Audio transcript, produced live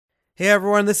Hey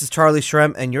everyone, this is Charlie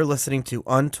Shrem, and you're listening to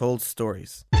Untold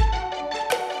Stories.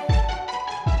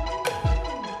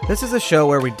 This is a show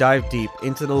where we dive deep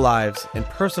into the lives and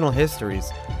personal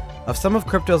histories of some of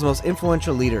crypto's most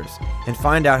influential leaders and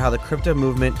find out how the crypto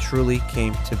movement truly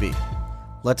came to be.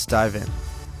 Let's dive in.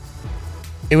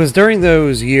 It was during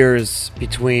those years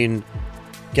between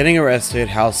getting arrested,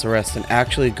 house arrest, and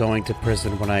actually going to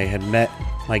prison when I had met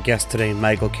my guest today,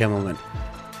 Michael Kimmelman.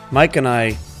 Mike and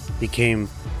I became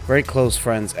very close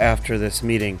friends after this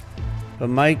meeting, but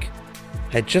Mike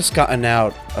had just gotten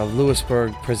out of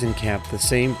Lewisburg prison camp, the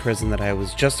same prison that I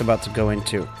was just about to go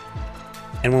into.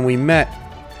 And when we met,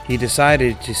 he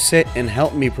decided to sit and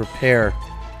help me prepare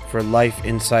for life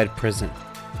inside prison.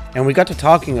 And we got to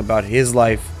talking about his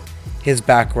life, his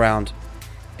background,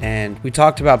 and we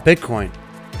talked about Bitcoin.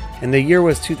 And the year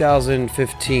was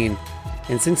 2015,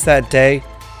 and since that day,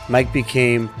 Mike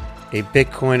became a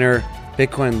Bitcoiner,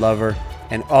 Bitcoin lover,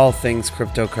 and all things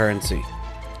cryptocurrency.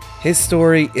 His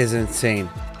story is insane,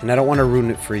 and I don't want to ruin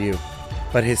it for you,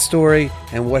 but his story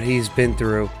and what he's been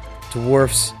through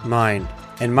dwarfs mine.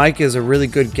 And Mike is a really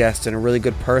good guest and a really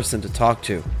good person to talk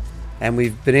to, and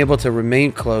we've been able to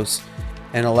remain close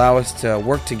and allow us to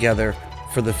work together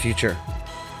for the future.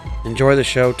 Enjoy the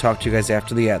show. Talk to you guys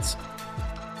after the ads.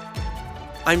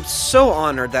 I'm so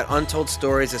honored that Untold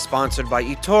Stories is sponsored by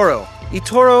eToro.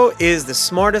 eToro is the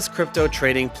smartest crypto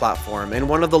trading platform and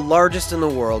one of the largest in the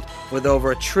world, with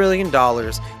over $1 trillion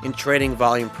in trading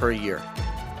volume per year.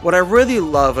 What I really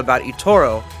love about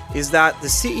eToro is that the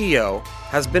CEO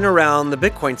has been around the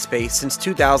Bitcoin space since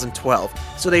 2012,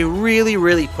 so they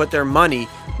really put their money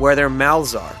where their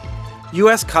mouths are.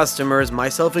 US customers,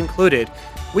 myself included,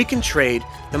 we can trade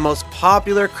the most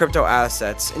popular crypto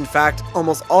assets, in fact,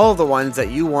 almost all of the ones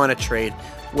that you want to trade,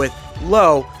 with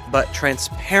low but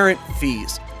transparent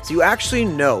fees. So you actually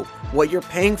know what you're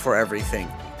paying for everything.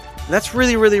 And that's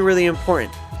really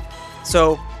important.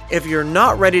 So if you're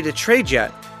not ready to trade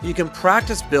yet, you can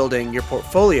practice building your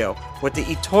portfolio with the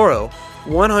eToro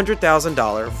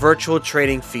 $100,000 virtual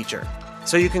trading feature.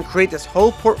 So you can create this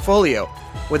whole portfolio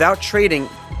without trading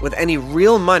with any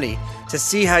real money to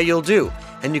see how you'll do.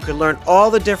 And you can learn all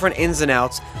the different ins and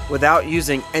outs without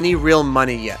using any real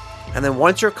money yet. And then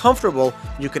once you're comfortable,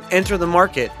 you can enter the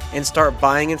market and start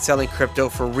buying and selling crypto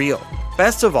for real.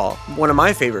 Best of all, one of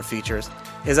my favorite features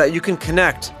is that you can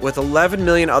connect with 11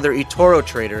 million other eToro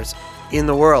traders in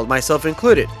the world, myself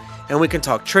included. And we can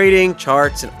talk trading,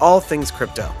 charts, and all things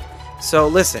crypto. So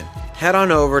listen, head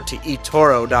on over to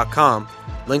eToro.com,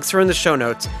 links are in the show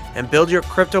notes, and build your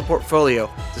crypto portfolio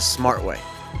the smart way.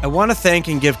 I want to thank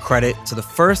and give credit to the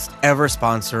first ever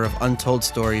sponsor of Untold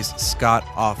Stories, Scott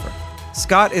Offer.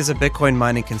 Scott is a Bitcoin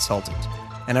mining consultant,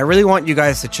 and I really want you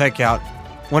guys to check out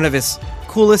one of his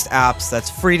coolest apps that's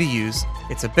free to use.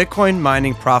 It's a Bitcoin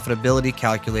mining profitability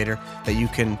calculator that you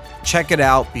can check it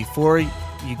out before you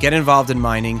get involved in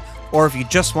mining, or if you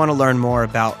just want to learn more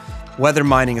about whether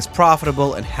mining is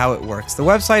profitable and how it works. The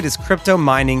website is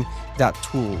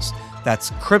cryptomining.tools.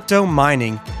 That's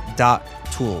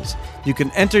cryptomining.tools. You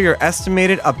can enter your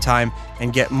estimated uptime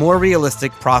and get more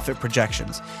realistic profit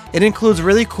projections. It includes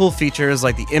really cool features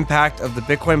like the impact of the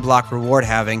Bitcoin block reward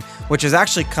halving, which is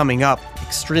actually coming up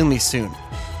extremely soon.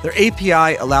 Their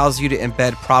API allows you to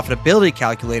embed profitability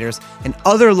calculators and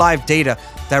other live data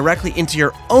directly into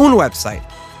your own website,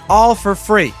 all for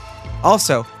free.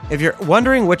 Also, if you're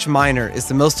wondering which miner is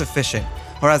the most efficient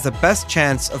or has the best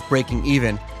chance of breaking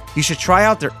even, you should try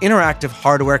out their interactive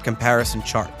hardware comparison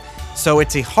chart. So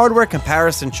it's a hardware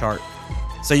comparison chart,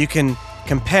 so you can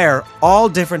compare all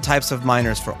different types of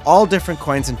miners for all different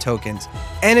coins and tokens,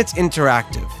 and it's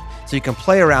interactive, so you can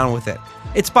play around with it.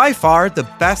 It's by far the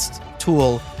best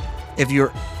tool if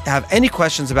you have any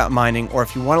questions about mining, or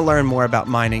if you want to learn more about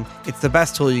mining. It's the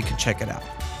best tool. You can check it out.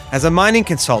 As a mining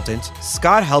consultant,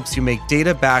 Scott helps you make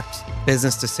data-backed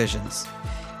business decisions.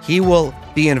 He will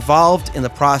be involved in the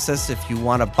process if you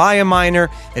want to buy a miner,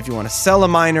 if you want to sell a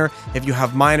miner, if you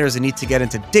have miners that need to get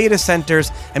into data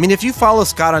centers. I mean, if you follow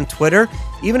Scott on Twitter,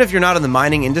 even if you're not in the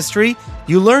mining industry,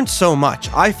 you learn so much.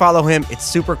 I follow him. It's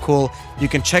super cool. You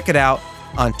can check it out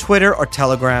on Twitter or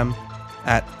Telegram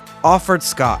at Offord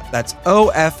Scott. That's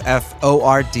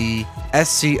OFFORDSCOTT.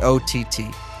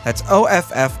 That's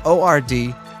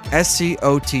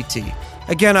OFFORDSCOTT.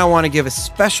 Again, I want to give a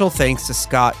special thanks to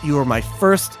Scott. You were my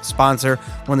first sponsor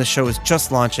when the show was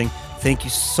just launching. Thank you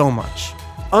so much.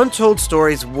 Untold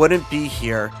Stories wouldn't be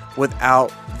here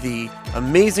without the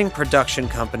amazing production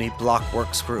company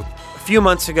Blockworks Group. A few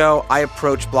months ago, I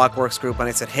approached Blockworks Group and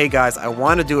I said, hey guys, I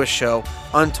want to do a show,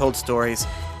 Untold Stories.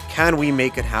 Can we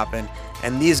make it happen?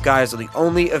 And these guys are the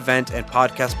only event and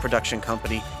podcast production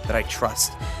company that I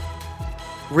trust.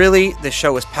 Really, the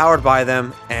show is powered by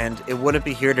them, and it wouldn't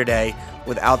be here today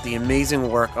without the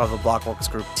amazing work of the Blockworks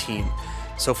Group team.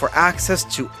 So for access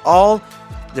to all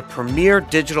the premier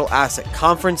digital asset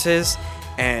conferences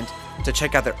and to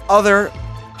check out their other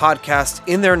podcasts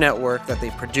in their network that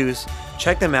they produce,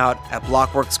 check them out at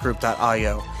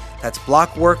blockworksgroup.io. That's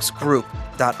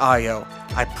blockworksgroup.io.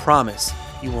 I promise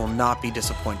you will not be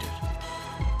disappointed.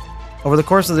 Over the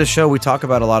course of this show, we talk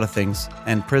about a lot of things,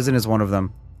 and prison is one of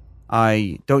them.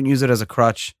 I don't use it as a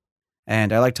crutch,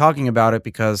 and I like talking about it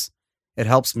because it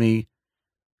helps me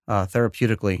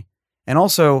therapeutically. And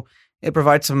also, it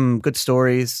provides some good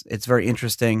stories. It's very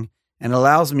interesting and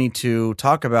allows me to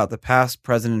talk about the past,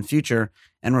 present, and future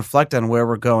and reflect on where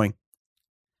we're going.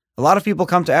 A lot of people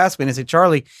come to ask me and they say,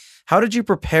 Charlie, how did you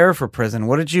prepare for prison?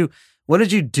 What did you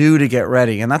do to get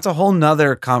ready? And that's a whole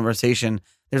nother conversation.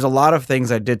 There's a lot of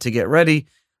things I did to get ready,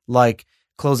 like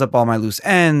close up all my loose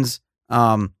ends,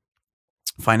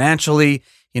 financially,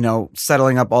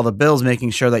 settling up all the bills, making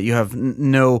sure that you have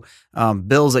no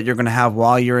bills that you're going to have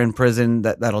while you're in prison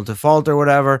that'll default or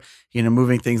whatever,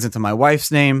 moving things into my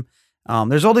wife's name.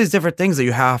 There's all these different things that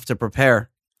you have to prepare.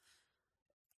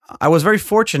 I was very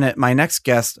fortunate. My next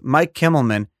guest, Mike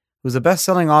Kimmelman, who's a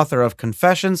best-selling author of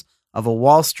Confessions of a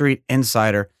Wall Street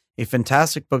Insider, a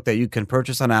fantastic book that you can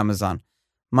purchase on Amazon.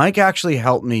 Mike actually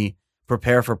helped me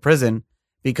prepare for prison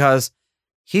because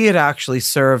he had actually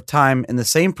served time in the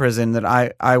same prison that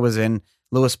I was in,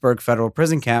 Lewisburg Federal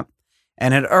Prison Camp,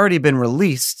 and had already been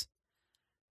released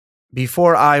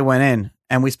before I went in.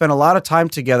 And we spent a lot of time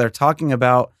together talking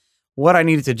about what I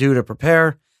needed to do to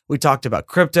prepare. We talked about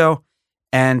crypto,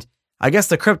 and I guess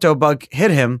the crypto bug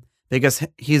hit him because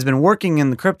he's been working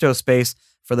in the crypto space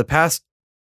for the past,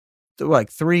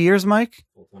 3 years, Mike?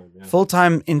 Full-time, yeah.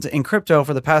 Full-time in crypto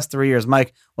for the past 3 years.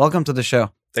 Mike, welcome to the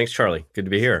show. Thanks, Charlie. Good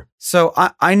to be here. So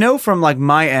I know from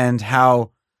my end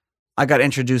how I got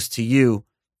introduced to you,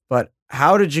 but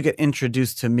how did you get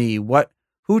introduced to me?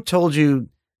 Who told you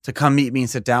to come meet me and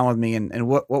sit down with me? And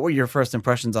what were your first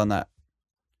impressions on that?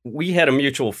 We had a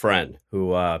mutual friend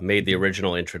who made the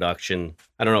original introduction.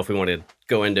 I don't know if we want to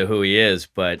go into who he is,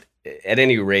 but at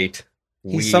any rate,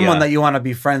 he's someone that you want to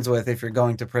be friends with if you're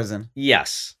going to prison.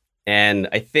 Yes. And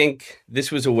I think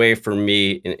this was a way for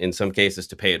me, in some cases,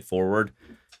 to pay it forward.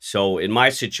 So in my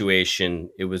situation,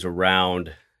 it was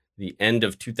around the end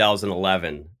of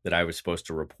 2011 that I was supposed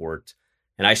to report.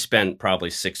 And I spent probably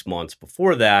 6 months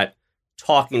before that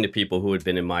talking to people who had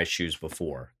been in my shoes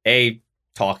before.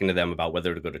 Talking to them about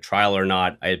whether to go to trial or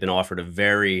not. I had been offered a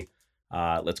very,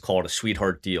 let's call it a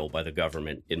sweetheart deal by the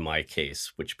government in my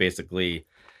case, which basically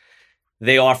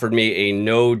they offered me a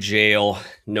no jail,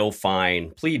 no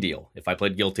fine plea deal if I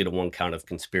pled guilty to one count of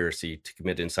conspiracy to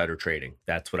commit insider trading.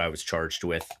 That's what I was charged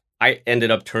with. I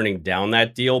ended up turning down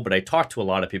that deal, but I talked to a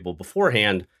lot of people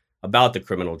beforehand about the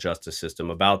criminal justice system,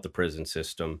 about the prison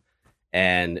system.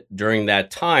 And during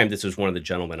that time, this was one of the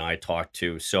gentlemen I talked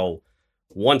to. So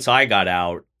once I got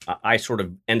out, I sort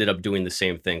of ended up doing the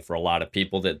same thing for a lot of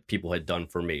people that people had done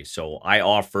for me. So I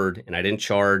offered, and I didn't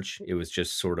charge. It was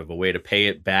just sort of a way to pay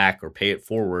it back or pay it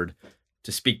forward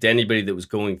to speak to anybody that was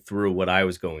going through what I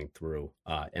was going through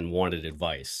and wanted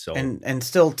advice. So and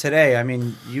still today, I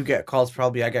mean, you get calls.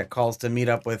 Probably I get calls to meet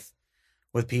up with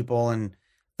people and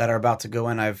that are about to go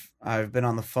in. I've been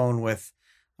on the phone with,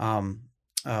 Billy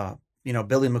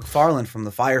McFarland from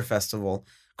the Fire Festival.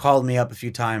 Called me up a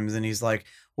few times and he's like,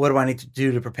 what do I need to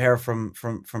do to prepare from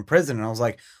prison? And I was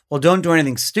like, well, don't do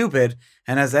anything stupid.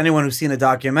 And as anyone who's seen the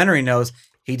documentary knows,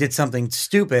 he did something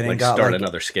stupid and got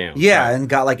another scam. Yeah. Right. And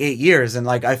got 8 years. And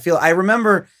I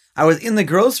remember I was in the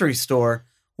grocery store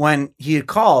when he had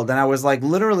called and I was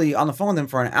literally on the phone with him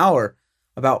for an hour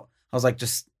I was like,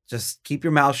 just keep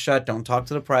your mouth shut. Don't talk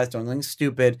to the press. Don't do anything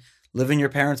stupid. Live in your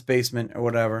parents' basement or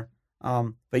whatever.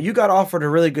 But you got offered a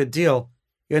really good deal.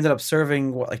 You ended up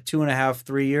serving 2.5,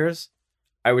 3 years?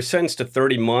 I was sentenced to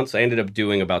 30 months. I ended up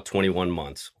doing about 21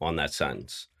 months on that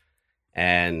sentence.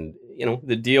 And,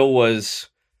 the deal was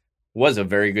a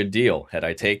very good deal had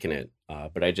I taken it.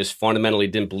 But I just fundamentally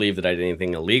didn't believe that I did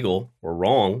anything illegal or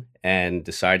wrong and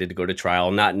decided to go to trial,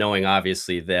 not knowing,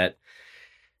 obviously, that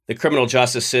the criminal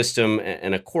justice system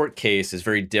and a court case is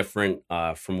very different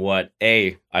from what,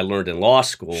 A, I learned in law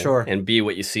school, sure, and B,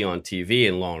 what you see on TV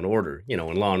in Law & Order. In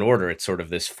Law & Order, it's sort of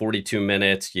this 42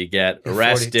 minutes, you get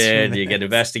arrested, you get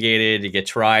investigated, you get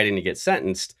tried, and you get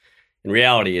sentenced. In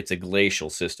reality, it's a glacial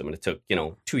system, and it took,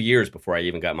 2 years before I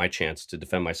even got my chance to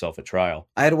defend myself at trial.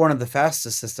 I had one of the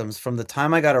fastest systems. From the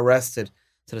time I got arrested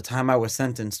to the time I was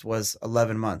sentenced was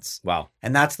 11 months. Wow.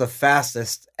 And that's the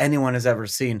fastest anyone has ever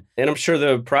seen. And I'm sure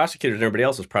the prosecutors and everybody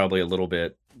else was probably a little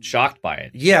bit shocked by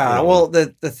it. Yeah. Well, the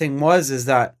thing is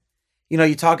that,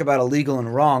 you talk about illegal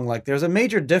and wrong. Like, there's a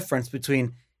major difference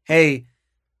between, hey,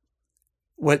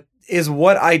 what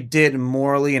I did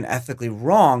morally and ethically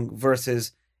wrong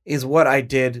versus is what I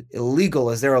did illegal?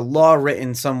 Is there a law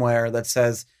written somewhere that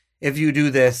says if you do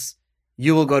this,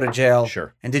 you will go to jail?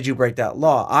 Sure. And did you break that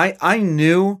law? I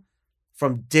knew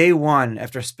from day one,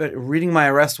 after reading my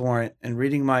arrest warrant and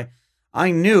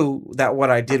I knew that what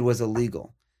I did was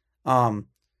illegal. And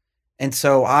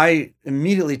so I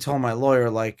immediately told my lawyer,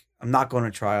 like, I'm not going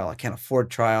to trial. I can't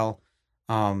afford trial.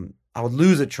 I would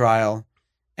lose a trial,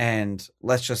 and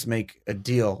let's just make a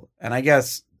deal. And I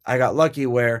guess I got lucky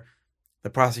where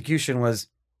the prosecution was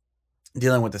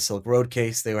dealing with the Silk Road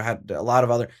case. They had a lot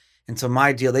of other, and so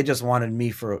my deal, they just wanted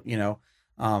me for,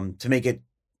 to make it,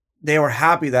 they were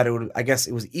happy that I guess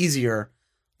it was easier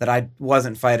that I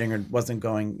wasn't fighting or wasn't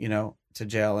going, to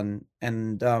jail.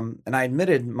 And I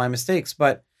admitted my mistakes,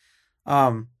 but,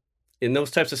 in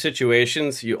those types of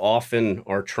situations, you often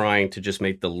are trying to just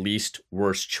make the least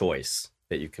worst choice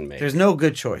that you can make. There's no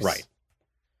good choice. Right.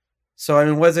 So, I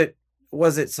mean, was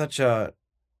it such a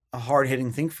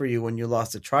hard-hitting thing for you when you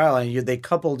lost a trial, and they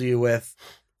coupled you with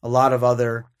a lot of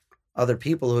other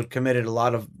people who had committed a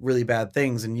lot of really bad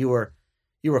things, and you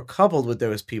were coupled with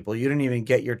those people. You didn't even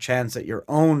get your chance at your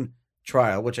own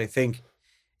trial, which I think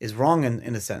is wrong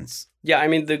in a sense. Yeah, I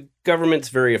mean, the government's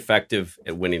very effective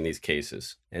at winning these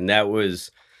cases. And that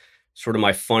was sort of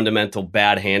my fundamental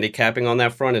bad handicapping on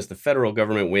that front, is the federal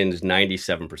government wins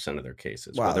 97% of their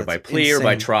cases, wow, whether by plea or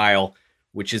by trial,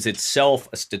 which is itself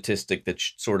a statistic that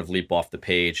should sort of leap off the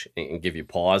page and give you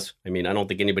pause. I mean, I don't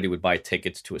think anybody would buy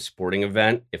tickets to a sporting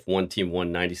event if one team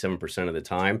won 97% of the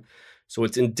time. So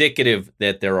it's indicative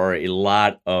that there are a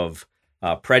lot of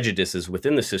prejudices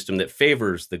within the system that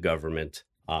favors the government.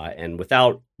 And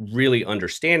without really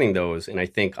understanding those, and I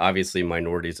think obviously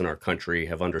minorities in our country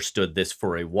have understood this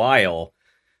for a while,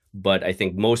 but I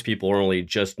think most people are only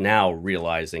just now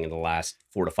realizing in the last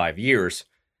 4 to 5 years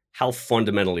how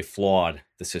fundamentally flawed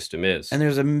the system is. And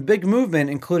there's a big movement,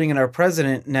 including in our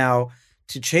president now,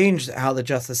 to change how the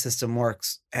justice system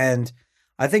works. And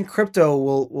I think crypto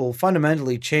will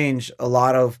fundamentally change a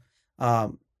lot of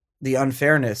the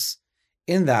unfairness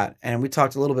in that. And we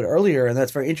talked a little bit earlier, and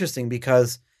that's very interesting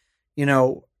because,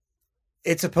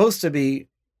 it's supposed to be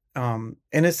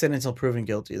innocent until proven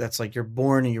guilty. That's like you're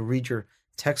born and you read your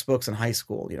textbooks in high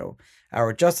school.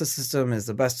 Our justice system is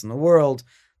the best in the world.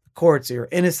 The courts, you're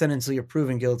innocent until you're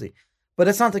proven guilty. But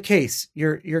it's not the case.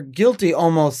 You're guilty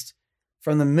almost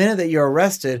from the minute that you're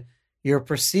arrested. You're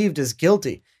perceived as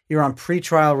guilty. You're on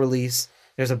pretrial release.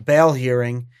 There's a bail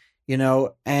hearing.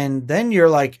 And then you're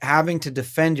like having to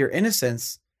defend your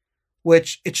innocence,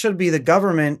 which it should be the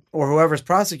government or whoever's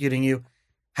prosecuting you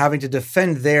having to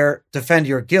defend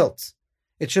your guilt.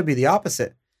 It should be the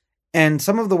opposite. And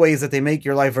some of the ways that they make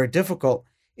your life very difficult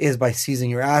is by seizing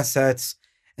your assets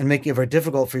and making it very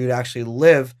difficult for you to actually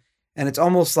live. And it's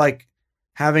almost like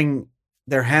having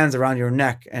their hands around your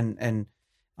neck, and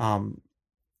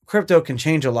crypto can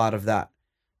change a lot of that.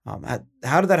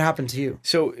 How did that happen to you?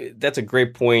 So that's a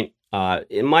great point.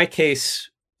 In my case,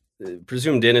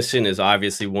 presumed innocent is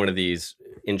obviously one of these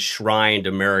enshrined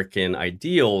American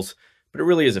ideals, but it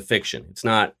really is a fiction. It's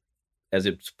not, as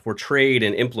it's portrayed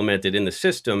and implemented in the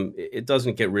system, it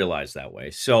doesn't get realized that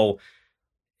way. So,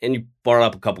 and you brought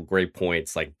up a couple great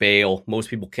points like bail. Most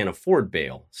people can't afford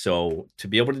bail. So to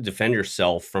be able to defend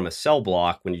yourself from a cell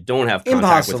block when you don't have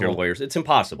contact with your lawyers, it's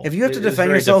impossible. If you have to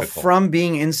defend yourself from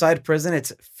being inside prison,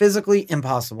 it's physically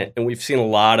impossible. And we've seen a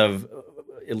lot of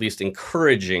at least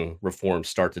encouraging reforms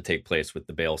start to take place with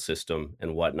the bail system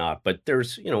and whatnot. But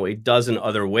there's, a dozen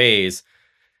other ways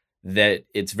that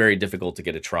it's very difficult to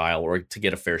get a trial or to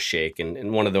get a fair shake.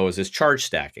 And one of those is charge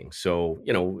stacking. So,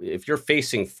 if you're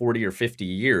facing 40 or 50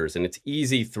 years and it's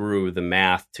easy through the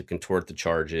math to contort the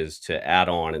charges, to add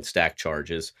on and stack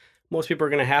charges, most people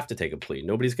are going to have to take a plea.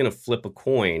 Nobody's going to flip a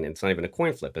coin. It's not even a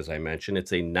coin flip, as I mentioned.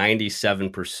 It's a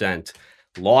 97%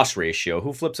 loss ratio.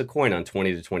 Who flips a coin on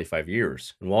 20 to 25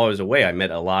 years? And while I was away, I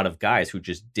met a lot of guys who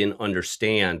just didn't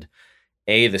understand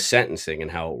A, the sentencing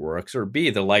and how it works, or B,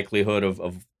 the likelihood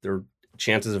of their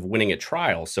chances of winning at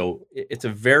trial. So it's a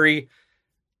very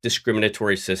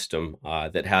discriminatory system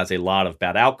that has a lot of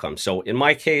bad outcomes. So in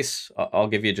my case, I'll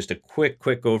give you just a quick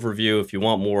overview. If you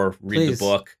want more, read Please. The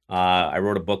book. I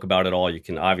wrote a book about it all. You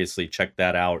can obviously check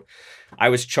that out. I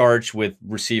was charged with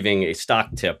receiving a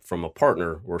stock tip from a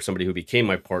partner or somebody who became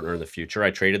my partner in the future.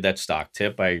 I traded that stock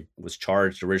tip. I was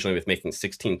charged originally with making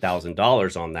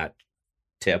 $16,000 on that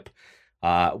tip.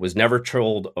 Was never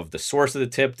told of the source of the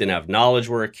tip, didn't have knowledge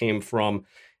where it came from.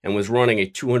 and was running a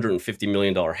 $250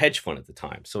 million hedge fund at the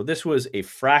time. So this was a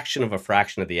fraction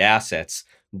of the assets,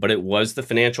 but it was the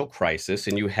financial crisis.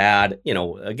 And you had,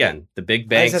 again, the big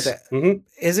banks.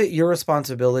 Is it your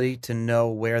responsibility to know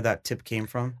where that tip came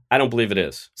from? I don't believe it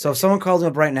is. So if someone calls me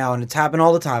up right now, and it's happened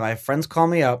all the time, I have friends call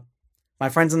me up. My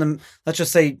friends let's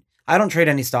just say, I don't trade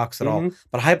any stocks at all,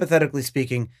 but hypothetically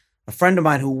speaking, a friend of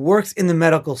mine who works in the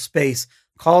medical space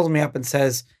calls me up and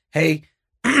says, hey,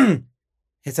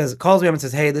 calls me up and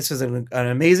says, hey, this is an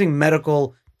amazing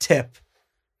medical tip.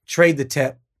 Trade the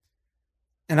tip.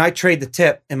 And I trade the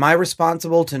tip. Am I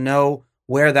responsible to know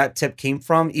where that tip came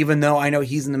from, even though I know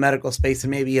he's in the medical space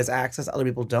and maybe he has access, other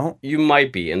people don't? You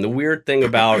might be. And the weird thing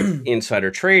about insider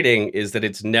trading is that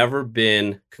it's never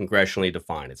been congressionally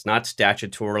defined. It's not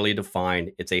statutorily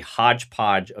defined. It's a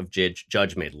hodgepodge of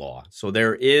judge-made law. So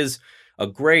there is a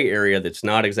gray area that's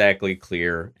not exactly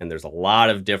clear, and there's a lot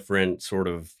of different sort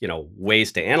of,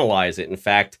 ways to analyze it. In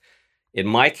fact, in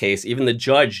my case, even the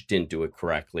judge didn't do it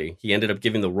correctly. He ended up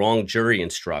giving the wrong jury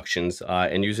instructions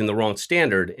and using the wrong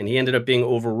standard, and he ended up being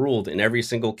overruled in every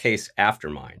single case after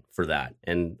mine for that.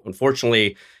 And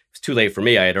unfortunately, it's too late for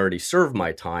me. I had already served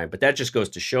my time, but that just goes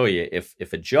to show you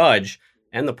if a judge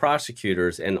and the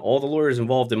prosecutors and all the lawyers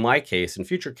involved in my case and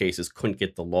future cases couldn't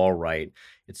get the law right,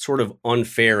 it's sort of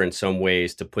unfair in some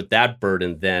ways to put that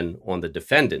burden then on the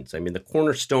defendants. I mean, the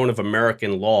cornerstone of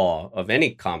American law, of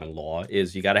any common law,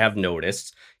 is you got to have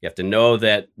notice. You have to know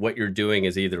that what you're doing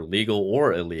is either legal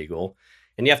or illegal,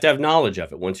 and you have to have knowledge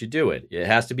of it once you do it. It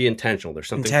has to be intentional. There's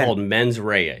something called mens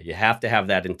rea. You have to have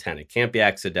that intent. It can't be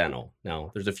accidental.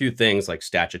 Now, there's a few things like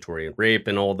statutory and rape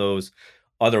and all those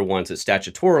other ones that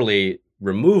statutorily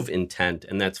remove intent,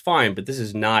 and that's fine, but this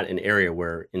is not an area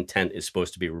where intent is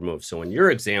supposed to be removed. So in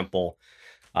your example,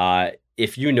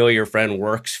 if you know your friend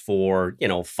works for,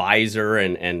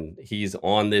 Pfizer and he's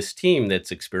on this team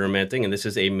that's experimenting, and this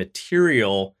is a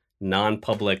material,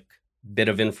 non-public bit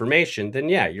of information, then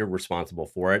yeah, you're responsible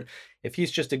for it. If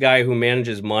he's just a guy who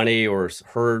manages money or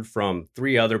heard from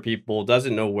 3 other people,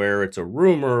 doesn't know where, it's a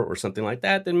rumor or something like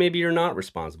that, then maybe you're not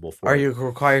responsible for it. Are you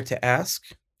required to ask?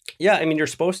 Yeah, I mean, you're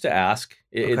supposed to ask.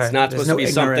 It's not supposed to be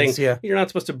something, you're not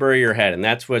supposed to bury your head. And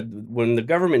that's when the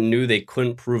government knew they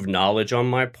couldn't prove knowledge on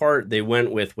my part, they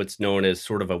went with what's known as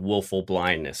sort of a willful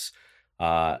blindness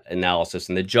analysis.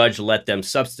 And the judge let them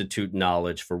substitute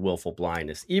knowledge for willful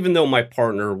blindness, even though my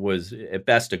partner was at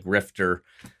best a grifter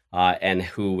and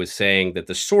who was saying that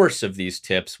the source of these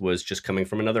tips was just coming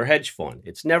from another hedge fund.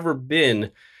 It's never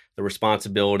been the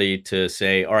responsibility to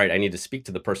say, all right, I need to speak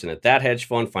to the person at that hedge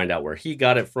fund, find out where he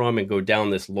got it from, and go down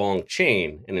this long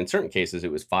chain. And in certain cases,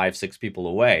 it was 5-6 people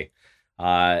away.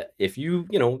 If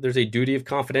there's a duty of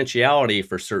confidentiality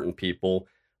for certain people,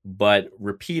 but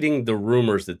repeating the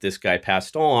rumors that this guy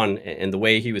passed on and the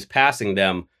way he was passing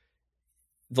them,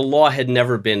 the law had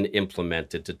never been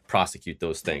implemented to prosecute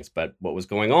those things. But what was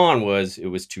going on was it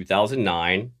was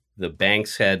 2009. The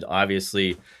banks had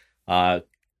obviously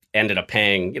ended up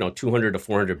paying, 200 to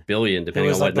 400 billion,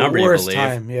 depending on what number you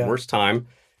believe. Worst time.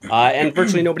 And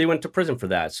virtually nobody went to prison for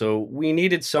that. So we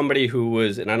needed somebody who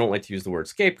was, and I don't like to use the word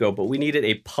scapegoat, but we needed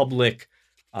a public,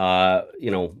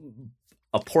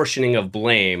 apportioning of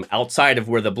blame outside of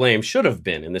where the blame should have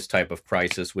been in this type of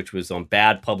crisis, which was on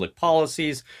bad public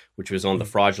policies, which was on the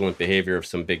fraudulent behavior of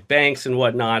some big banks and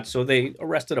whatnot. So they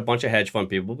arrested a bunch of hedge fund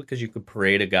people because you could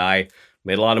parade a guy,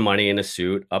 made a lot of money in a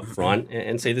suit up front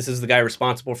and say, this is the guy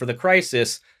responsible for the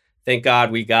crisis. Thank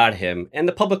God we got him. And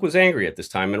the public was angry at this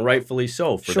time, and rightfully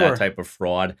so, for that type of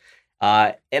fraud.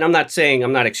 And I'm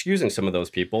not excusing some of those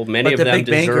people. Many of them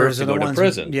deserve to go to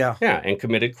prison. And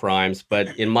committed crimes.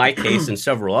 But in my case and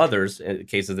several others,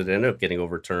 cases that ended up getting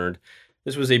overturned,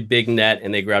 this was a big net,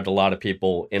 and they grabbed a lot of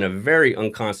people in a very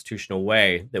unconstitutional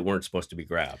way that weren't supposed to be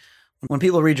grabbed. When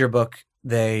people read your book,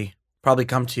 they probably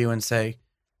come to you and say,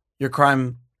 your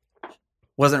crime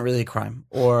wasn't really a crime,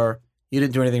 or you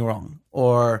didn't do anything wrong,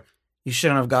 or you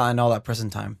shouldn't have gotten all that prison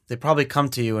time. They probably come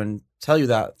to you and tell you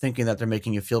that, thinking that they're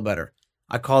making you feel better.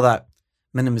 I call that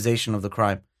minimization of the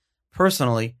crime.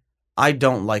 Personally, I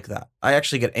don't like that. I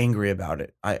actually get angry about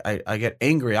it. I get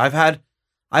angry. I've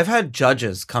had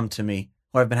judges come to me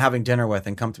who I've been having dinner with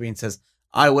and come to me and says,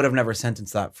 I would have never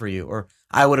sentenced that for you, or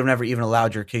I would have never even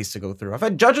allowed your case to go through. I've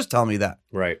had judges tell me that.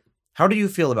 Right. How do you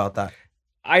feel about that?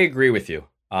 I agree with you.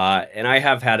 And I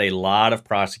have had a lot of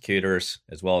prosecutors,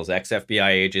 as well as ex-FBI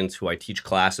agents who I teach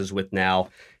classes with now,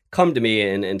 come to me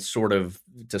and sort of,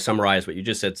 to summarize what you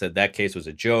just said that case was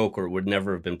a joke, or it would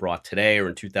never have been brought today or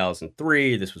in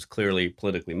 2003. This was clearly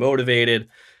politically motivated,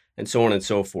 and so on and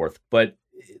so forth. But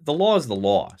the law is the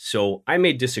law. So I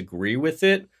may disagree with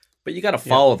it, but you got to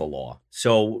follow the law.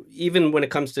 So even when it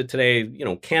comes to today,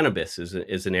 cannabis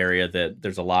is an area that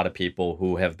there's a lot of people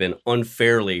who have been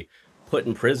unfairly put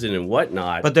in prison and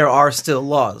whatnot. But there are still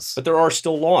laws. But there are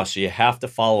still laws, so you have to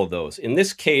follow those. In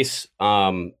this case,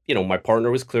 my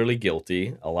partner was clearly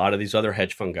guilty. A lot of these other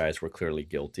hedge fund guys were clearly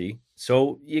guilty.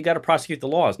 So you got to prosecute the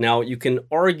laws. Now, you can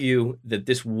argue that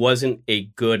this wasn't a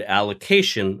good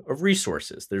allocation of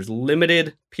resources. There's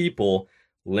limited people,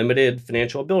 limited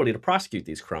financial ability to prosecute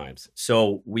these crimes.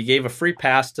 So we gave a free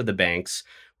pass to the banks.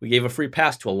 We gave a free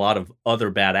pass to a lot of other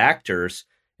bad actors.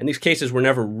 And these cases were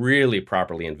never really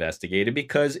properly investigated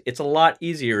because it's a lot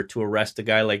easier to arrest a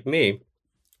guy like me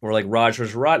or like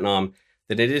Rajaratnam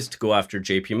than it is to go after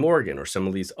JP Morgan or some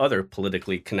of these other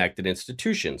politically connected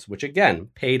institutions, which again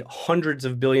paid hundreds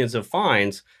of billions of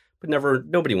fines, but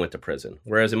nobody went to prison.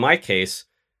 Whereas in my case,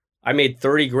 I made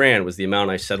 30 grand was the amount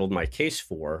I settled my case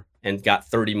for and got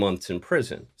 30 months in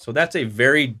prison. So that's a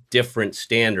very different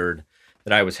standard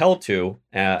that I was held to.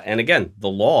 And again,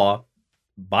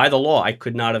 by the law, I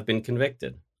could not have been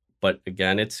convicted. But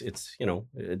again, it's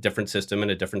a different system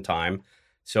and a different time.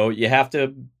 So you have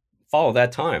to follow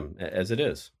that time as it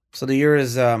is. So the year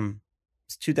is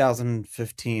it's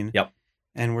 2015. Yep.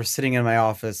 And we're sitting in my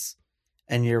office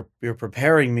and you're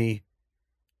preparing me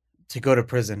to go to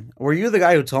prison. Were you the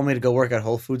guy who told me to go work at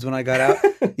Whole Foods when I got out?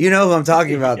 You know who I'm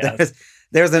talking about. Yes.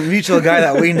 There's a mutual guy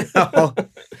that we know.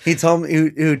 He told me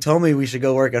who told me we should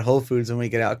go work at Whole Foods when we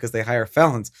get out because they hire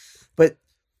felons. But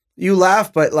you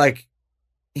laugh, but like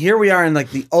here we are in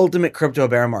like the ultimate crypto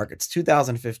bear market. It's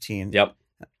 2015. Yep.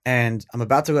 And I'm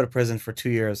about to go to prison for 2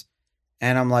 years.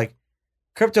 And I'm like,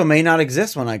 crypto may not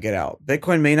exist when I get out.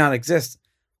 Bitcoin may not exist.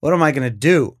 What am I going to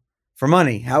do for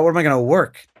money? What am I going to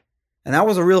work? And that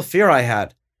was a real fear I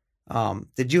had.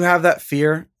 Did you have that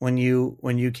fear when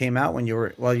you came out,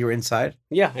 while you were inside?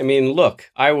 Yeah. I mean, look,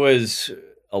 I was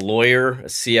a lawyer, a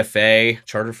CFA,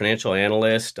 chartered financial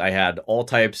analyst. I had all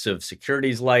types of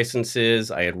securities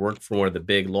licenses. I had worked for one of the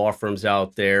big law firms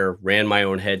out there, ran my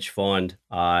own hedge fund.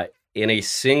 In a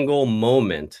single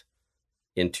moment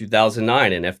in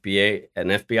 2009, an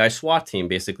FBI SWAT team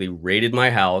basically raided my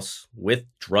house with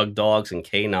drug dogs and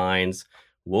K9s,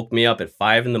 woke me up at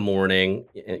 5 a.m,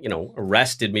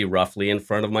 arrested me roughly in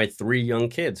front of my 3 young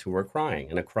kids who were crying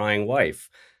and a crying wife.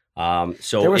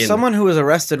 So there was someone who was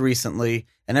arrested recently,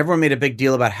 and everyone made a big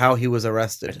deal about how he was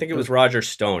arrested. I think it was Roger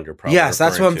Stone. You're probably yes,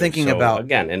 that's what I'm thinking about.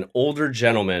 Again, an older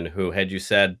gentleman who had you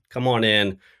said, "Come on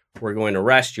in, we're going to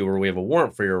arrest you," or "We have a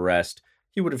warrant for your arrest,"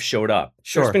 he would have showed up.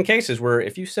 Sure. There's been cases where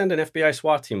if you send an FBI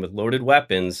SWAT team with loaded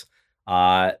weapons,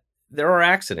 there are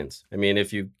accidents. I mean,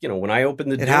 if when I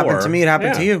opened the door, it happened to me. It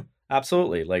happened to you.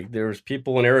 Absolutely. Like there's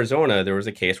people in Arizona, there was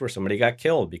a case where somebody got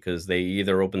killed because they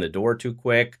either opened the door too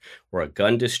quick or a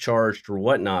gun discharged or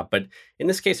whatnot. But in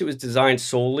this case, it was designed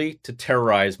solely to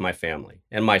terrorize my family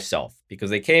and myself because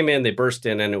they came in, they burst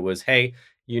in, and it was, hey,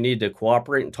 you need to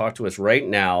cooperate and talk to us right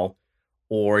now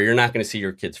or you're not going to see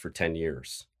your kids for 10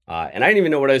 years. And I didn't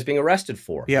even know what I was being arrested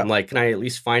for. Yeah. I'm like, can I at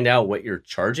least find out what you're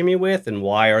charging me with and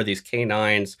why are these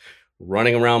K9s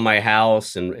running around my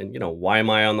house and why am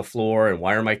I on the floor and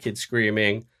why are my kids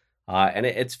screaming? And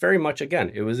it's very much,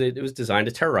 again, it was designed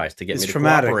to terrorize, to get me to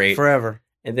cooperate forever.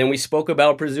 And then we spoke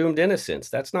about presumed innocence.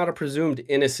 That's not a presumed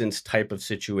innocence type of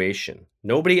situation.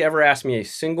 Nobody ever asked me a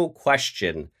single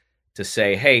question to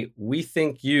say, hey, we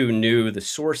think you knew the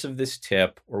source of this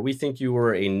tip, or we think you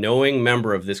were a knowing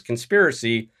member of this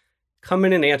conspiracy. Come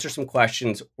in and answer some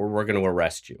questions or we're going to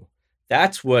arrest you.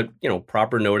 That's what,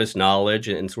 proper notice, knowledge,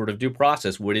 and sort of due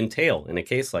process would entail in a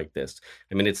case like this.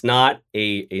 I mean, it's not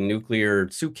a nuclear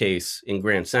suitcase in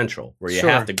Grand Central where you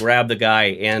have to grab the guy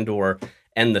and or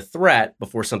end the threat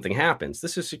before something happens.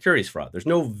 This is securities fraud. There's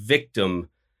no victim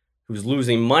who's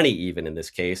losing money even in this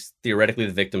case. Theoretically,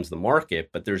 the victim's the market,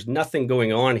 but there's nothing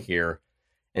going on here.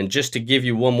 And just to give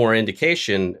you one more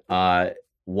indication,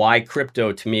 why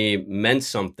crypto to me meant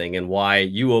something and why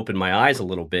you opened my eyes a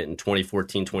little bit in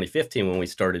 2014, 2015 when we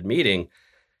started meeting.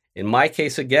 In my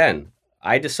case, again,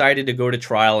 I decided to go to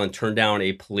trial and turn down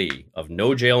a plea of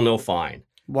no jail, no fine.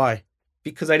 Why?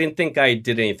 Because I didn't think I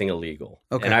did anything illegal.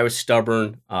 Okay. And I was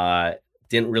stubborn,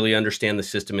 didn't really understand the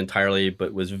system entirely,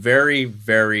 but was very,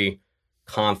 very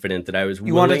confident that I was willing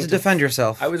You wanted to defend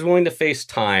yourself. I was willing to face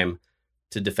time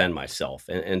to defend myself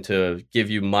and to give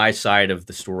you my side of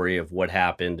the story of what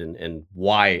happened and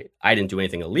why I didn't do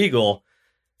anything illegal.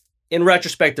 In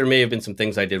retrospect, there may have been some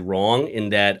things I did wrong in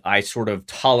that I sort of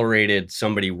tolerated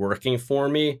somebody working for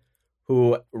me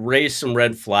who raised some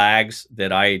red flags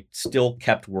that I still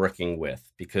kept working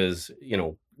with because,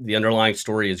 the underlying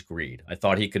story is greed. I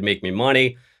thought he could make me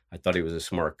money. I thought he was a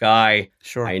smart guy.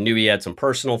 Sure. I knew he had some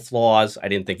personal flaws. I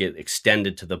didn't think it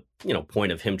extended to the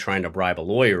point of him trying to bribe a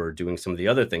lawyer or doing some of the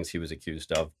other things he was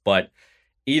accused of. But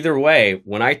either way,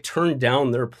 when I turned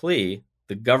down their plea,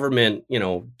 the government,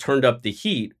 turned up the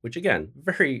heat, which again,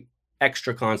 very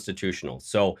extra constitutional.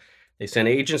 So they sent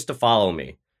agents to follow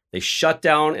me. They shut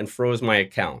down and froze my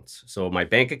accounts. So my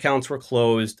bank accounts were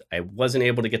closed. I wasn't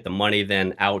able to get the money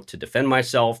then out to defend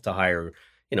myself, to hire,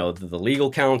 the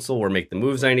legal counsel or make the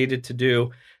moves I needed to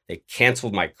do. They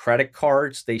canceled my credit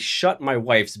cards. They shut my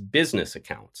wife's business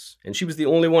accounts. And she was the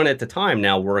only one at the time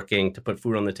now working to put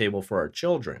food on the table for our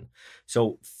children.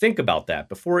 So think about that.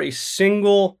 Before a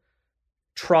single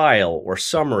trial or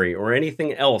summary or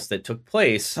anything else that took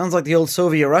place. Sounds like the old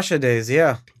Soviet Russia days,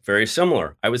 yeah. Very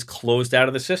similar. I was closed out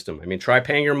of the system. I mean, try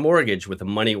paying your mortgage with a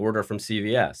money order from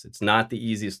CVS. It's not the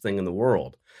easiest thing in the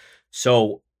world.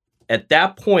 So at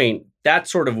that point, that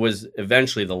sort of was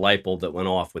eventually the light bulb that went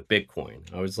off with Bitcoin.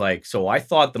 I was like, so I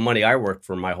thought the money I worked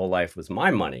for my whole life was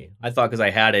my money. I thought because I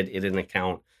had it in an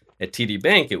account at TD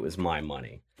Bank, it was my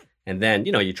money. And then,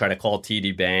 you try to call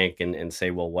TD Bank and say,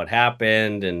 well, what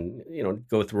happened? And,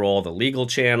 go through all the legal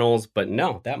channels. But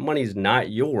no, that money's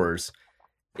not yours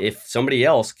if somebody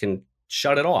else can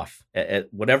shut it off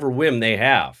at whatever whim they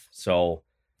have. So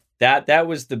that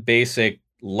was the basic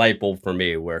light bulb for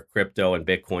me where crypto and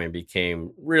Bitcoin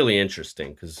became really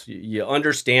interesting because you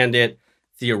understand it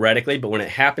theoretically, but when it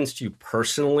happens to you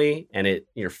personally and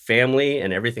your family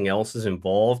and everything else is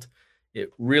involved,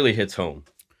 it really hits home.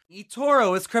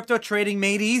 eToro is crypto trading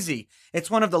made easy.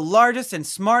 It's one of the largest and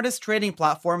smartest trading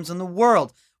platforms in the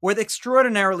world with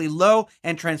extraordinarily low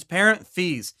and transparent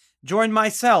fees. Join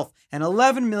myself and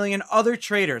 11 million other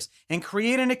traders and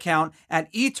create an account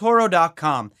at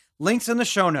eToro.com. Links in the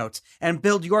show notes, and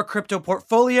build your crypto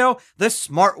portfolio the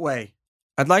smart way.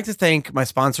 I'd like to thank my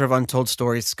sponsor of Untold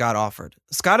Stories, Scott Offord.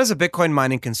 Scott is a Bitcoin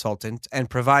mining consultant and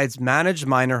provides managed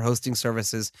miner hosting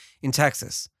services in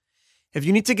Texas. If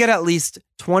you need to get at least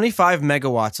 25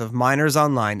 megawatts of miners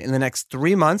online in the next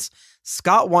 3 months,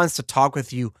 Scott wants to talk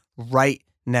with you right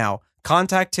now.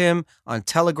 Contact him on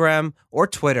Telegram or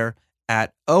Twitter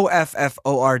at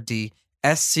OFFORDSCOTT.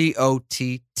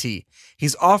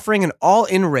 He's offering an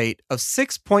all-in rate of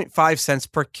 6.5 cents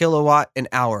per kilowatt an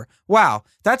hour. Wow,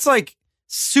 that's like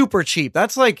super cheap.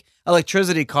 That's like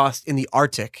electricity cost in the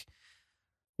Arctic,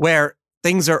 where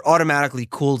things are automatically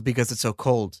cooled because it's so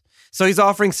cold. So he's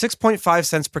offering 6.5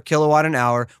 cents per kilowatt an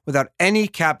hour without any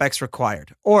CapEx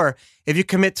required. Or if you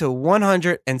commit to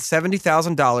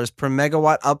 $170,000 per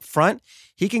megawatt up front,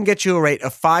 he can get you a rate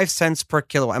of 5 cents per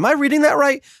kilowatt. Am I reading that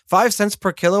right? 5 cents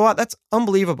per kilowatt? That's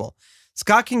unbelievable.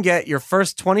 Scott can get your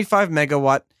first 25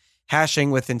 megawatt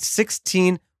hashing within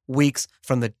 16 weeks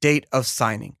from the date of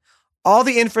signing. All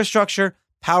the infrastructure,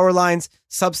 power lines,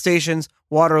 substations,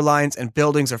 water lines, and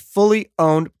buildings are fully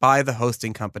owned by the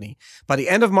hosting company. By the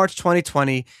end of March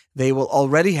 2020, they will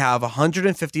already have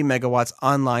 150 megawatts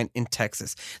online in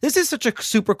Texas. This is such a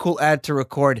super cool ad to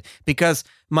record because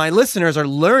my listeners are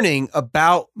learning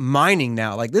about mining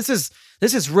now. Like this is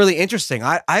really interesting.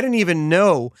 I didn't even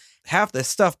know half this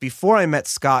stuff before I met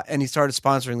Scott and he started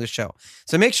sponsoring the show.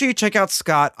 So make sure you check out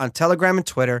Scott on Telegram and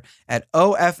Twitter at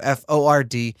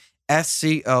OFFORDSCOTT.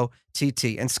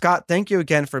 And Scott, thank you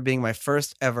again for being my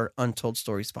first ever Untold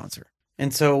Story sponsor.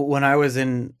 And so when I was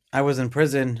in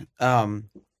prison,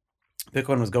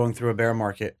 Bitcoin was going through a bear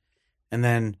market. And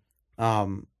then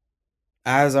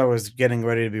as I was getting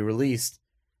ready to be released,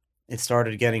 it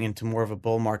started getting into more of a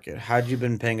bull market. Had you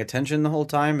been paying attention the whole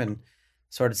time and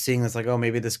started seeing this like, oh,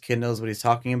 maybe this kid knows what he's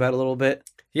talking about a little bit?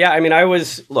 Yeah, I mean,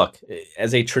 look,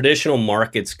 as a traditional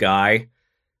markets guy,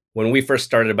 when we first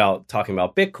started talking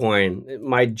about Bitcoin,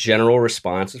 my general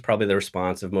response is probably the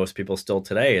response of most people still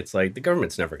today. It's like, the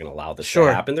government's never going to allow this to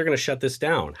happen. They're going to shut this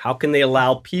down. How can they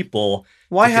allow people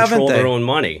to control their own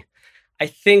money? I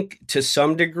think to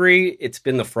some degree, it's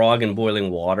been the frog in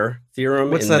boiling water theorem.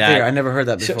 What's that theory? I never heard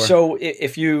that before. So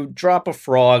if you drop a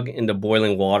frog into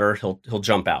boiling water, he'll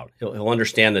jump out. He'll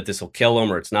understand that this will kill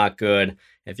him or it's not good.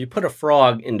 If you put a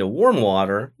frog into warm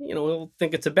water, he'll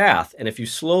think it's a bath. And if you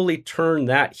slowly turn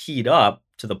that heat up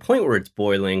to the point where it's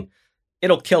boiling,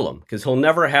 it'll kill him because he'll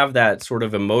never have that sort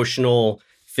of emotional,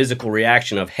 physical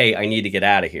reaction of, hey, I need to get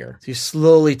out of here. So you're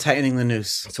slowly tightening the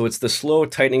noose. So it's the slow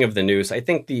tightening of the noose. I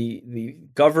think the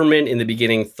government in the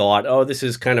beginning thought, oh, this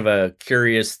is kind of a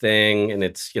curious thing. And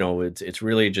it's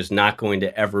really just not going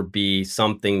to ever be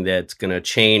something that's going to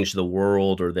change the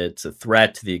world or that's a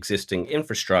threat to the existing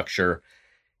infrastructure.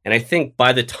 And I think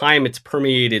by the time it's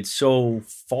permeated so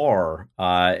far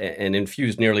and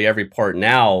infused nearly every part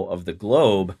now of the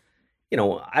globe,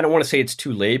 I don't want to say it's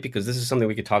too late because this is something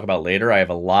we could talk about later. I have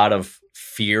a lot of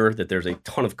fear that there's a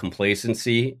ton of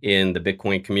complacency in the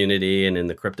Bitcoin community and in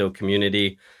the crypto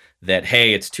community that,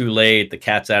 hey, it's too late. The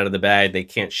cat's out of the bag. They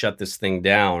can't shut this thing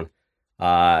down.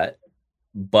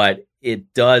 But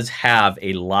it does have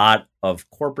a lot of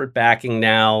corporate backing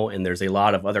now. And there's a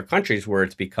lot of other countries where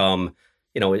it's become,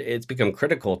 it's become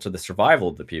critical to the survival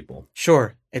of the people.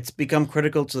 Sure. It's become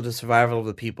critical to the survival of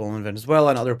the people in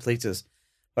Venezuela and other places.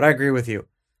 But I agree with you.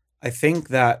 I think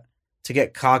that to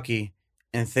get cocky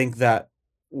and think that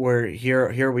we're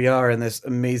here we are in this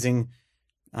amazing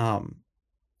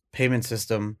payment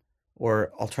system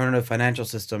or alternative financial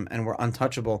system and we're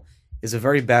untouchable is a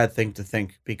very bad thing to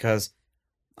think, because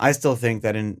I still think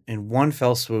that in one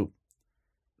fell swoop,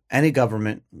 any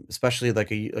government, especially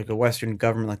like a Western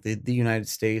government like the United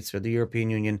States or the European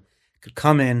Union, could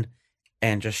come in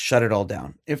and just shut it all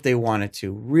down if they wanted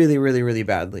to, really, really, really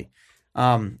badly.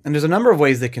 And there's a number of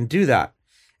ways they can do that.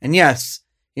 And yes,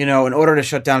 in order to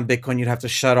shut down Bitcoin, you'd have to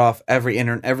shut off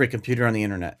every computer on the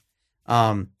internet.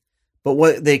 But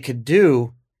what they could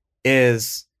do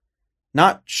is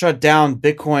not shut down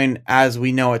Bitcoin as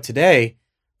we know it today,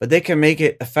 but they can make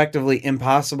it effectively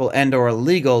impossible and or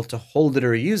illegal to hold it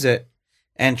or use it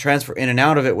and transfer in and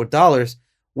out of it with dollars,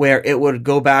 where it would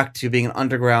go back to being an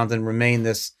underground and remain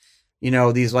this,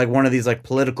 these like one of these like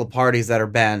political parties that are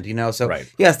banned, So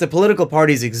right. Yes, the political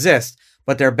parties exist,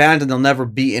 but they're banned and they'll never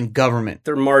be in government.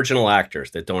 They're marginal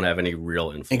actors that don't have any real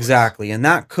influence. Exactly. And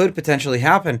that could potentially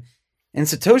happen. And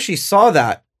Satoshi saw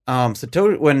that.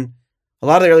 Satoshi, when a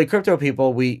lot of the early crypto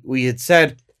people, we had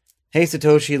said, hey,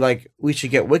 Satoshi, like we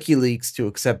should get WikiLeaks to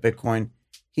accept Bitcoin.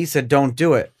 He said, don't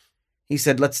do it. He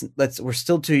said, let's we're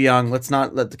still too young. Let's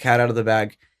not let the cat out of the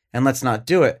bag and let's not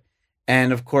do it.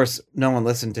 And of course, no one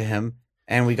listened to him.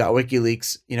 And we got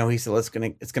WikiLeaks. He said,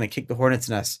 it's gonna kick the hornet's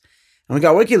nest. And we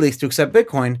got WikiLeaks to accept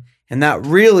Bitcoin. And that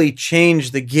really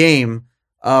changed the game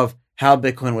of how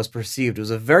Bitcoin was perceived. It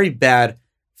was a very bad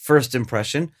first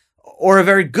impression or a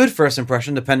very good first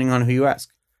impression, depending on who you ask.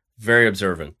 Very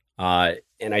observant.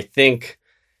 And I think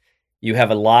you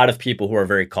have a lot of people who are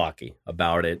very cocky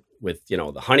about it with,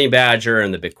 the honey badger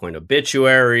and the Bitcoin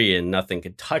obituary and nothing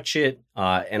could touch it.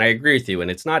 And I agree with you.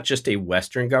 And it's not just a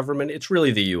Western government. It's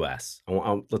really the U.S.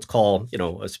 Let's call,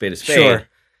 a spade a spade. Sure.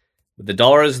 The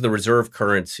dollar is the reserve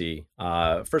currency.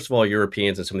 First of all,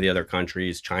 Europeans and some of the other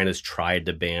countries, China's tried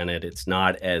to ban it. It's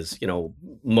not as,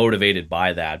 motivated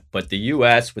by that. But the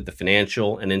U.S. with the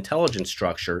financial and intelligence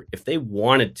structure, if they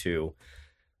wanted to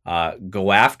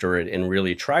go after it and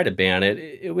really try to ban it,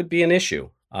 it would be an issue.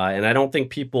 And I don't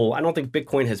think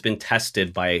Bitcoin has been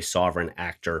tested by a sovereign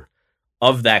actor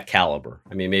of that caliber.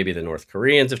 I mean, maybe the North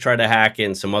Koreans have tried to hack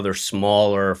in, some other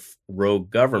smaller rogue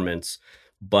governments.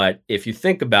 But if you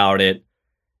think about it,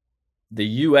 the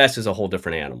U.S. is a whole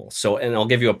different animal. So, and I'll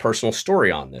give you a personal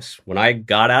story on this. When I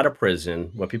got out of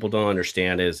prison, what people don't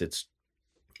understand is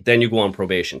then you go on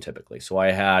probation typically. So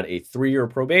I had a 3-year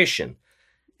probation.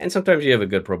 And sometimes you have a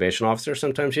good probation officer.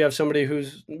 Sometimes you have somebody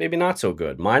who's maybe not so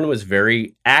good. Mine was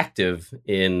very active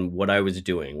in what I was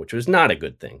doing, which was not a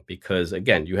good thing because,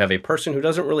 again, you have a person who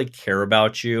doesn't really care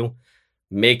about you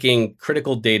making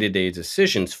critical day-to-day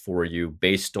decisions for you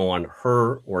based on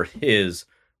her or his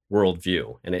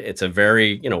worldview. And it's a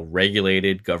very,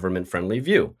 regulated, government-friendly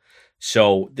view.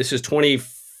 So this is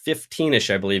 2015-ish,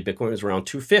 I believe. Bitcoin was around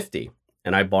 250.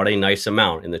 And I bought a nice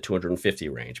amount in the 250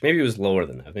 range. Maybe it was lower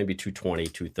than that, maybe 220,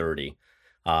 230,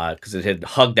 because it had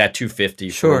hugged that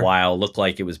 250 for a while, looked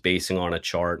like it was basing on a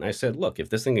chart. And I said, look, if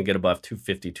this thing can get above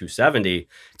 250, 270,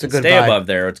 stay above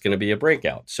there, it's going to be a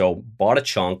breakout. So bought a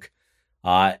chunk.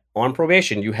 On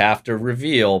probation, you have to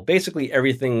reveal basically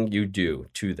everything you do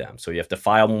to them. So you have to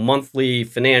file monthly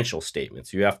financial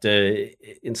statements. You have to,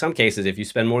 in some cases, if you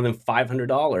spend more than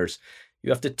 $500, you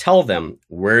have to tell them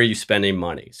where you're spending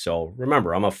money. So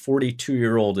remember, I'm a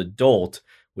 42-year-old adult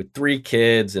with 3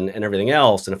 kids and everything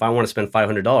else. And if I want to spend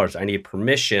 $500, I need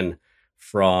permission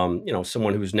from,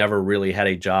 someone who's never really had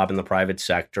a job in the private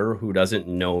sector, who doesn't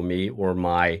know me or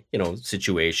my,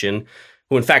 situation,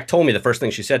 who in fact told me the first thing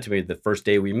she said to me the first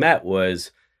day we met was,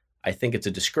 I think it's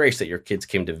a disgrace that your kids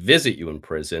came to visit you in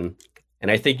prison. And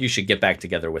I think you should get back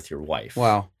together with your wife.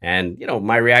 Wow. And,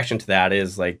 my reaction to that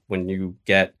is like when you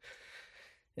get,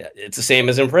 it's the same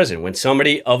as in prison. When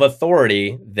somebody of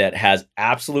authority that has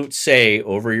absolute say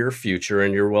over your future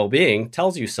and your well-being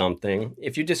tells you something,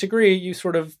 if you disagree, you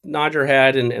sort of nod your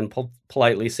head and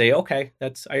politely say, okay,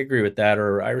 I agree with that,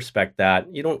 or I respect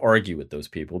that. You don't argue with those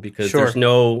people because there's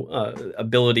no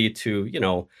ability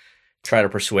to, try to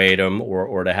persuade them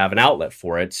or to have an outlet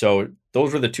for it. So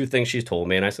those were the 2 things she told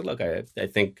me. And I said, look, I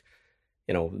think,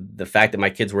 the fact that my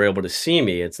kids were able to see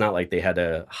me, it's not like they had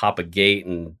to hop a gate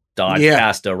and dodge Yeah.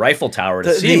 past a rifle tower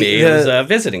to see me. It was a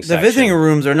visiting The section. visiting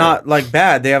rooms are not like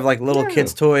bad. They have like little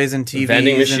kids' toys and TVs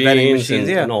vending machines, and vending machines.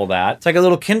 Yeah. and all that. It's like a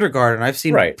little kindergarten. I've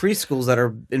seen Right. preschools that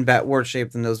are in worse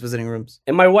shape than those visiting rooms.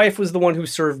 And my wife was the one who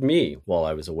served me while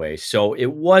I was away. So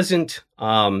it wasn't,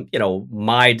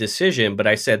 my decision, but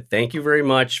I said, thank you very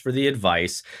much for the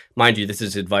advice. Mind you, this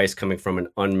is advice coming from an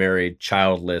unmarried,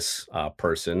 childless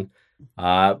person.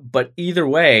 But either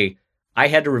way, I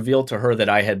had to reveal to her that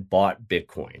I had bought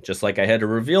Bitcoin, just like I had to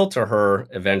reveal to her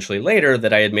eventually later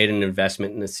that I had made an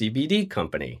investment in a CBD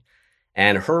company.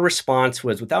 And her response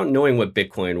was, without knowing what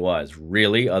Bitcoin was,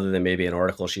 really, other than maybe an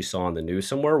article she saw on the news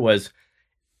somewhere, was,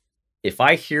 if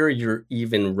I hear you're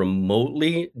even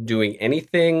remotely doing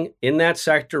anything in that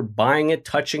sector, buying it,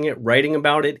 touching it, writing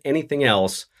about it, anything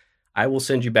else, I will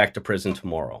send you back to prison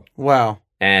tomorrow. Wow.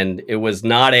 And it was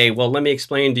not let me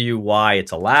explain to you why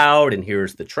it's allowed, and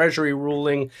here's the Treasury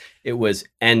ruling. It was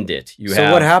end it.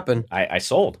 What happened? I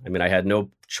sold. I mean, I had no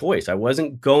choice. I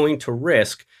wasn't going to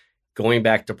risk going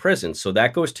back to prison. So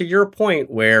that goes to your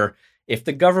point where if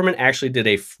the government actually did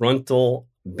a frontal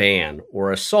ban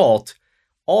or assault,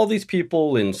 all these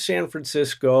people in San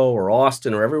Francisco or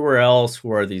Austin or everywhere else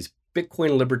who are these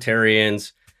Bitcoin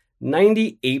libertarians,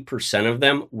 98% of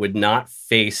them would not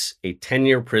face a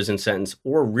 10-year prison sentence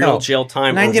or real jail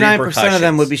time. 99% of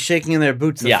them would be shaking in their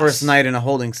boots the first night in a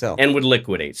holding cell. And would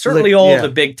liquidate. Certainly all the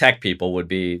big tech people would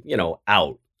be,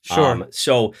 out. Sure.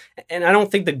 And I don't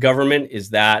think the government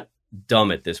is that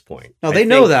dumb at this point. No, they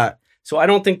know that. So I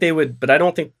don't think they would, but I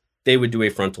don't think they would do a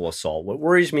frontal assault. What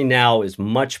worries me now is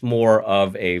much more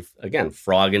of a, again,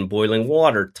 frog in boiling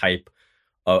water type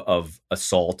of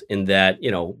assault, in that,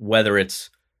 whether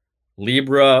it's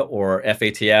Libra or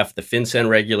FATF, the FinCEN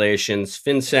regulations.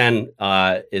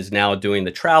 FinCEN is now doing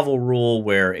the travel rule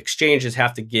where exchanges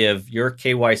have to give your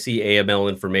KYC AML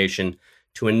information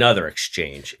to another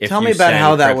exchange. Tell me about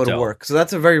how that would work. So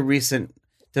that's a very recent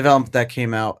development that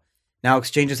came out. Now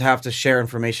exchanges have to share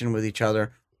information with each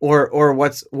other, or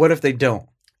what if they don't?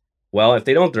 Well, if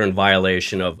they don't, they're in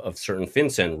violation of certain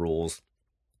FinCEN rules.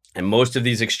 And most of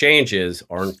these exchanges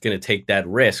aren't going to take that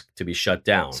risk to be shut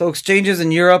down. So exchanges in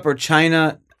Europe or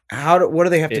China, what do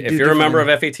they have to do? If you're a member of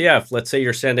FATF, let's say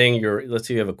you're sending let's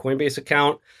say you have a Coinbase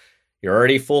account, you're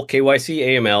already full KYC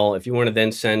AML. If you want to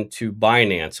then send to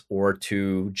Binance or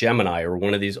to Gemini or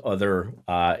one of these other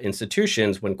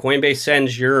institutions, when Coinbase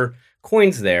sends your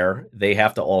coins there, they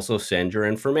have to also send your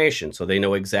information, so they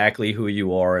know exactly who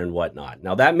you are and whatnot.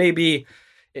 Now that may be,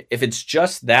 if it's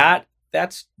just that,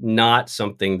 that's not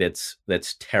something that's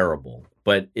terrible,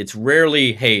 but it's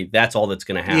rarely, hey, that's all that's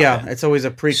going to happen. Yeah, it's always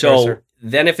a precursor. So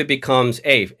then if it becomes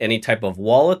any type of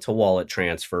wallet to wallet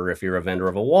transfer, if you're a vendor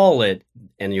of a wallet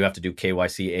and you have to do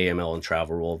KYC, AML, and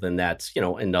travel rule, then that's,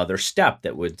 another step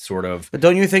that would sort of. But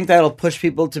don't you think that'll push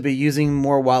people to be using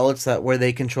more wallets where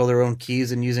they control their own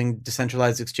keys and using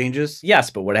decentralized exchanges? Yes,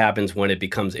 but what happens when it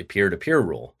becomes a peer-to-peer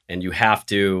rule and you have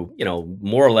to,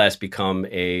 more or less become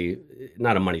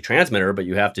not a money transmitter, but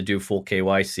you have to do full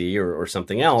KYC or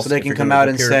something else. So they can come out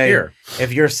and say,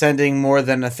 if you're sending more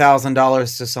than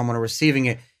 $1,000 to someone receive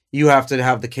it, you have to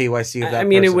have the KYC of that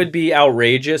person. It would be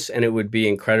outrageous, and it would be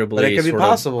incredibly, but it could be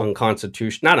possible.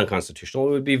 Not unconstitutional.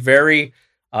 It would be very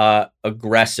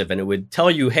aggressive, and it would tell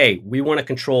you, hey, we want to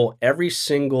control every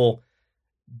single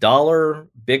dollar,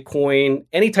 Bitcoin,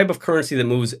 any type of currency that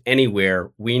moves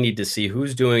anywhere. We need to see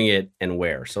who's doing it and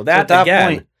where. So that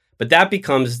again, but that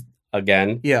becomes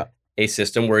again, a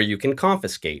system where you can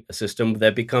confiscate, a system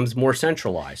that becomes more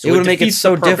centralized. So it would make it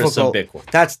so difficult.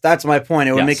 That's my point.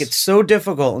 It would make it so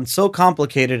difficult and so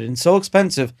complicated and so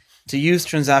expensive to use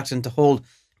transaction to hold.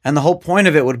 And the whole point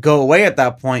of it would go away at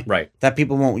that point. Right. That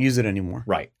people won't use it anymore.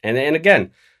 Right. And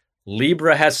again,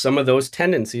 Libra has some of those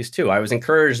tendencies too. I was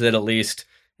encouraged that at least,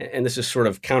 and this is sort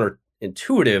of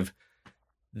counterintuitive,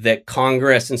 that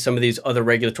Congress and some of these other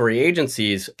regulatory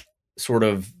agencies sort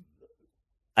of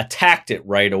attacked it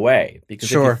right away.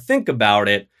 Because if you think about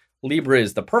it, Libra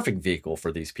is the perfect vehicle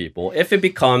for these people. If it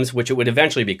becomes, which it would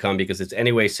eventually become because it's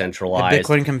anyway centralized. A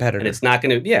Bitcoin competitor. And it's not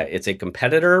going to, it's a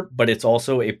competitor, but it's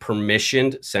also a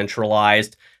permissioned,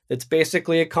 centralized, that's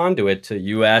basically a conduit to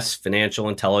U.S. financial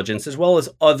intelligence as well as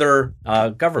other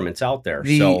governments out there.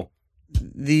 The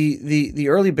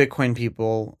early Bitcoin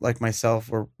people like myself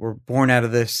were born out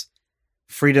of this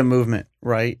freedom movement,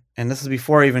 right? And this is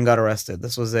before I even got arrested.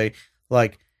 This was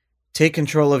take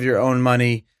control of your own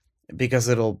money because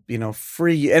it'll,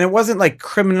 free you. And it wasn't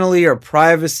criminally or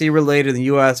privacy related in the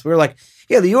U.S. We were like,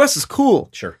 yeah, the U.S. is cool.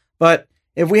 Sure. But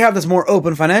if we have this more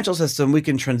open financial system, we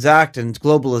can transact, and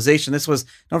globalization.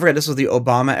 Don't forget, this was the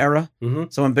Obama era. Mm-hmm.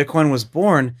 So when Bitcoin was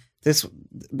born,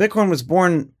 Bitcoin was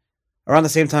born around the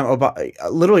same time,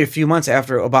 literally a few months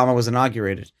after Obama was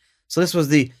inaugurated. So this was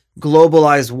the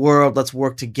globalized world. Let's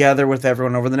work together with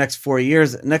everyone over the next 8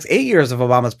 years of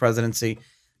Obama's presidency.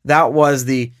 That was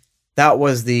the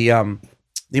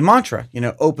mantra,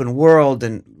 open world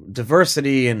and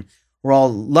diversity, and we're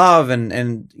all love,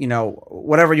 and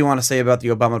whatever you want to say about the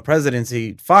Obama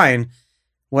presidency, fine,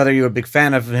 whether you're a big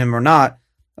fan of him or not.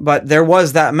 But there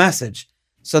was that message.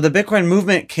 So the Bitcoin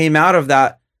movement came out of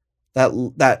that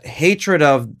hatred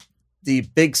of the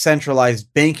big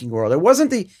centralized banking world. It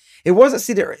wasn't the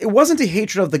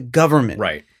hatred of the government.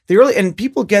 Right. And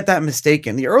people get that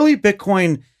mistaken. The early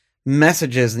Bitcoin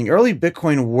messages in the early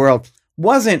Bitcoin world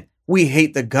wasn't we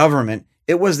hate the government.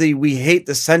 It was we hate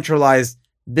the centralized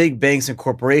big banks and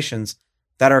corporations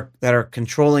that are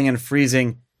controlling and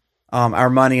freezing our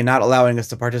money and not allowing us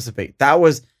to participate.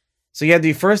 So you had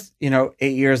the first 8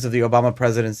 years of the Obama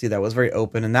presidency that was very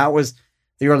open, and that was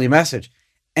the early message.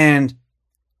 And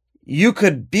you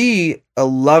could be a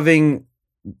loving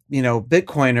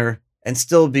Bitcoiner and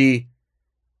still be,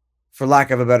 for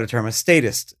lack of a better term, a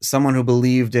statist, someone who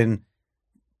believed in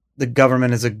the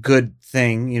government as a good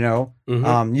thing.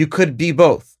 Mm-hmm. You could be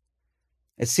both.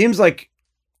 It seems like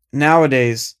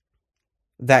nowadays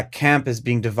that camp is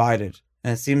being divided,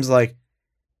 and it seems like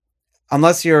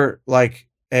unless you're like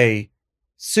a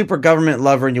super government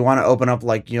lover and you want to open up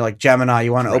like Gemini,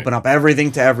 you want to open up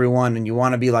everything to everyone, and you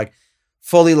want to be like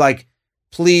fully like,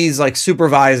 please, like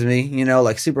supervise me,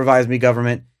 supervise me,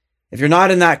 government. If you're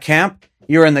not in that camp,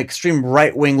 you're in the extreme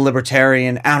right-wing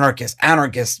libertarian anarchist,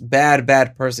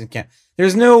 bad person camp.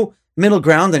 There's no middle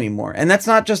ground anymore. And that's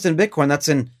not just in Bitcoin, that's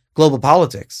in global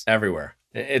politics. Everywhere.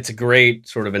 It's a great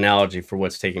sort of analogy for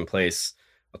what's taking place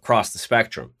across the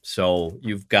spectrum. So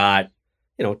you've got,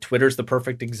 Twitter's the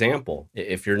perfect example.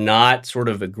 If you're not sort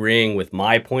of agreeing with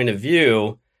my point of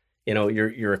view,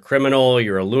 you're a criminal,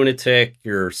 you're a lunatic,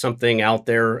 you're something out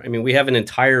there. I mean, we have an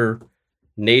entire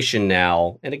nation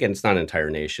now, and again, it's not an entire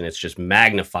nation. It's just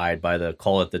magnified by the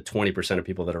 20% of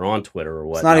people that are on Twitter or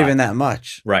whatnot. It's not even that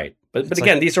much. Right. But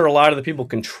again, these are a lot of the people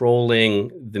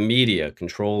controlling the media,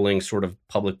 controlling sort of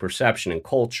public perception and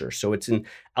culture. So it's an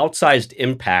outsized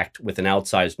impact with an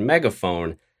outsized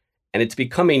megaphone, and it's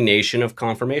become a nation of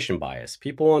confirmation bias.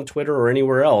 People on Twitter or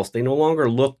anywhere else, they no longer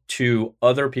look to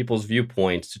other people's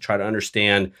viewpoints to try to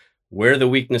understand where the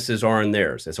weaknesses are in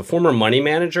theirs. As a former money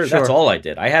manager, That's all I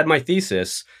did. I had my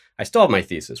thesis. I still have my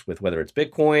thesis with whether it's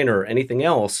Bitcoin or anything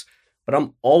else, but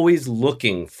I'm always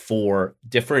looking for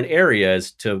different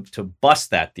areas to bust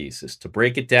that thesis, to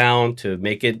break it down, to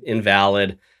make it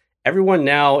invalid. Everyone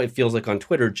now, it feels like on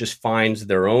Twitter, just finds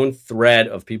their own thread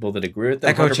of people that agree with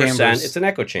them 100%. Chambers. It's an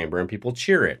echo chamber, and people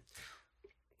cheer it.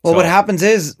 Well, what happens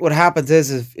is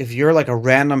if you're like a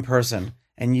random person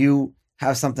and you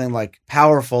have something like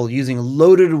powerful using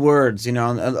loaded words,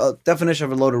 a definition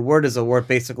of a loaded word is a word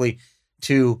basically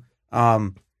to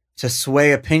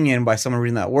sway opinion by someone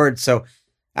reading that word. So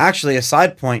actually, a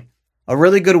side point, a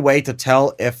really good way to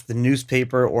tell if the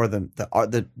newspaper or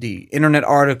the internet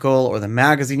article or the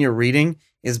magazine you're reading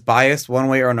is biased one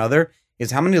way or another is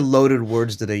how many loaded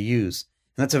words do they use.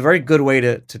 And that's a very good way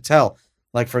to tell.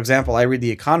 Like, for example, I read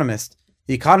The Economist.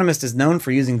 The Economist is known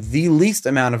for using the least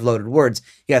amount of loaded words.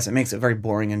 Yes, it makes it very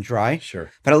boring and dry. Sure.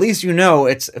 But at least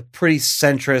it's a pretty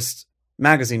centrist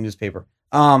magazine newspaper.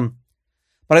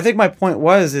 But I think my point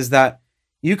is that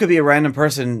you could be a random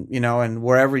person, and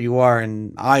wherever you are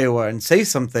in Iowa and say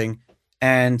something.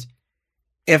 And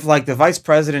if like the vice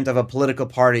president of a political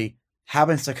party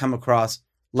happens to come across,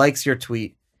 likes your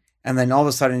tweet, and then all of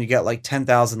a sudden you get like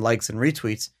 10,000 likes and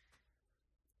retweets,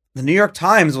 the New York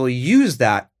Times will use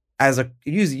that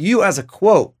use you as a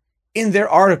quote in their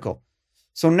article.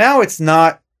 So now it's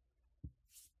not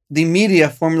the media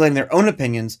formulating their own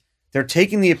opinions. They're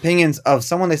taking the opinions of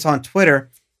someone they saw on Twitter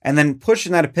and then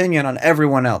pushing that opinion on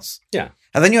everyone else. Yeah.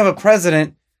 And then you have a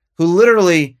president who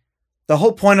literally, the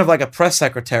whole point of like a press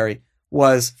secretary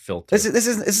was filter. This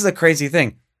is a crazy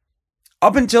thing.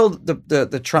 Up until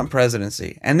the Trump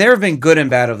presidency, and there have been good and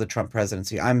bad of the Trump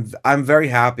presidency. I'm very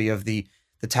happy of the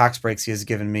tax breaks he has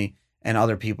given me and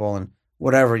other people and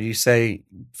whatever you say,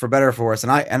 for better or for worse.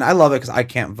 And I love it because I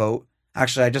can't vote.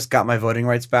 Actually, I just got my voting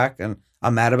rights back, and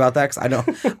I'm mad about that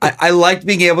because I liked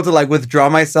being able to like withdraw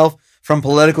myself from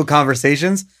political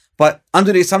conversations. But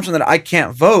under the assumption that I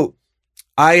can't vote,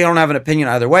 I don't have an opinion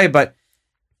either way. But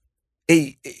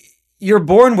you're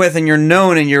born with, and you're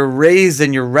known, and you're raised,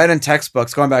 and you're read in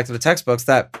textbooks, going back to the textbooks,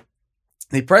 that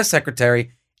the press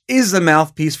secretary is the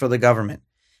mouthpiece for the government.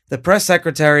 the press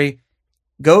secretary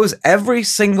goes every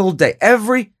single day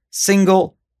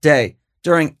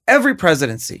during every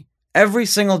presidency, every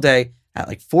single day at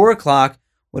like 4:00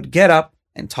 would get up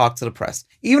and talk to the press.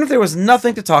 Even if there was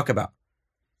nothing to talk about,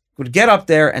 would get up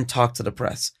there and talk to the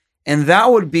press. And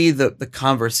that would be the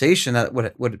conversation that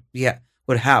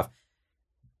would have.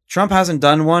 Trump hasn't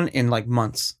done one in like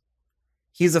months.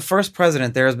 He's the first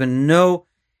president. There has been no,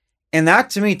 and that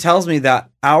to me tells me that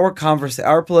our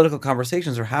political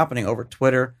conversations are happening over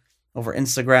Twitter, over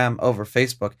Instagram, over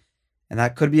Facebook. And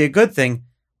that could be a good thing.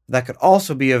 That could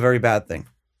also be a very bad thing.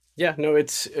 Yeah, no,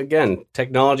 it's, again,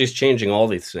 technology is changing all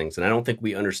these things. And I don't think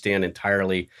we understand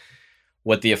entirely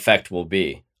what the effect will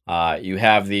be. You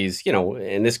have these,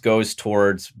 and this goes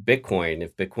towards Bitcoin.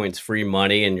 If Bitcoin's free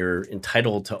money and you're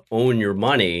entitled to own your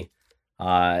money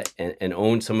and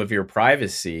own some of your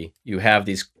privacy, you have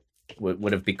these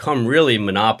what have become really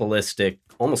monopolistic,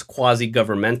 almost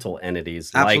quasi-governmental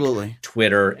entities like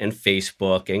Twitter and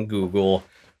Facebook and Google,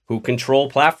 who control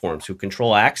platforms, who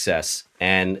control access,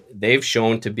 and they've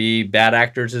shown to be bad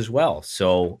actors as well.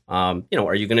 So,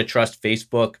 are you going to trust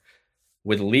Facebook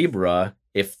with Libra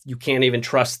if you can't even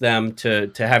trust them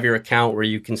to have your account where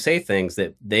you can say things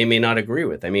that they may not agree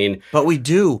with? I mean, but we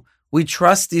do. We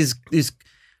trust these.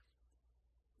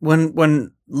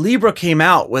 When Libra came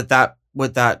out with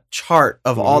that chart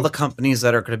of all the companies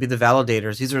that are going to be the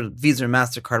validators, these are Visa,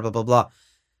 MasterCard, blah blah blah.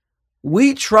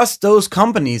 We trust those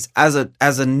companies as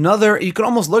another. You can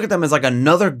almost look at them as like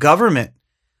another government.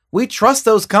 We trust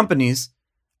those companies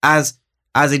as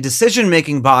a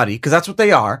decision-making body, because that's what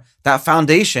they are. That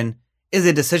foundation is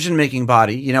a decision-making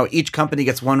body. Each company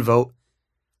gets one vote,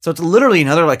 so it's literally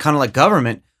another kind of like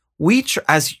government.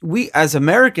 As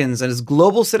Americans and as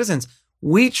global citizens,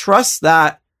 we trust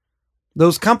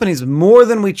those companies more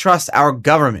than we trust our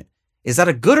government. Is that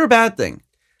a good or bad thing?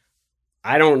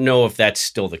 I don't know if that's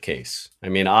still the case. I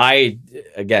mean,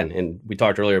 and we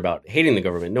talked earlier about hating the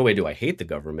government. No way do I hate the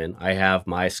government. I have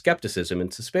my skepticism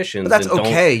and suspicions. But that's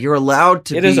okay. You're allowed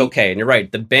to It is okay. And you're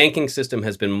right. The banking system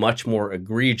has been much more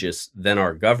egregious than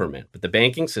our government. But the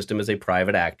banking system is a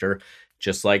private actor,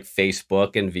 just like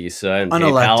Facebook and Visa and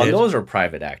PayPal. And those are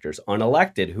private actors,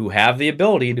 unelected, who have the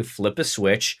ability to flip a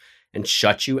switch and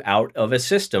shut you out of a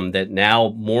system that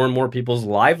now more and more people's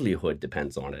livelihood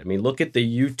depends on it. I mean, look at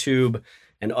the YouTube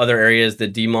and other areas, the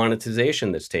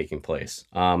demonetization that's taking place.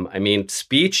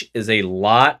 Speech is a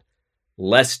lot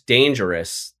less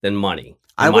dangerous than money.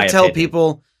 I would tell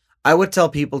people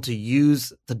to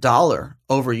use the dollar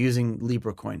over using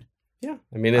Libra coin. Yeah.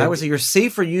 I would say you're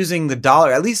safer using the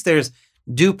dollar. At least there's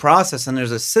due process and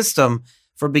there's a system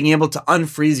for being able to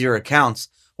unfreeze your accounts.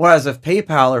 Whereas if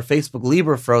PayPal or Facebook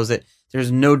Libra froze it,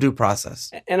 there's no due process.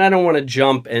 And I don't want to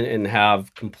jump and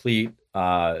have complete,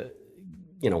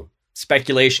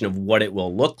 speculation of what it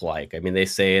will look like. I mean, they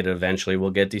say it eventually will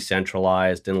get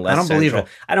decentralized and less central. Believe it.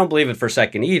 I don't believe it for a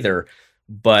second either.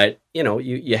 But,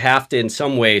 you have to in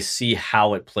some way see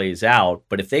how it plays out.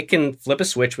 But if they can flip a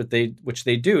switch, which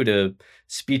they do, to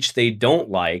speech they don't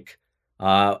like,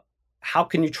 how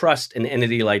can you trust an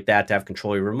entity like that to have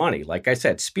control of your money? Like I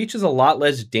said, speech is a lot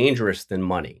less dangerous than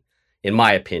money, in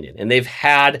my opinion. And they've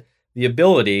had the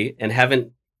ability and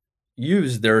haven't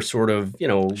used their sort of,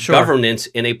 governance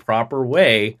in a proper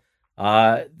way.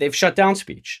 They've shut down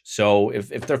speech. So if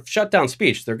they're shut down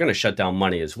speech, they're going to shut down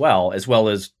money as well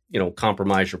as,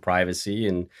 compromise your privacy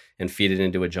and feed it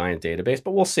into a giant database.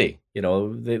 But we'll see.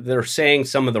 They're saying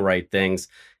some of the right things.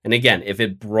 And again, if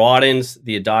it broadens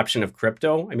the adoption of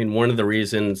crypto, one of the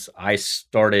reasons I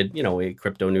started, a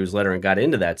crypto newsletter and got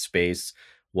into that space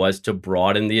was to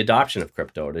broaden the adoption of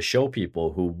crypto, to show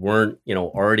people who weren't,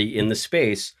 already in the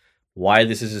space why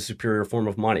this is a superior form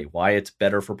of money, why it's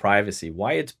better for privacy,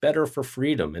 why it's better for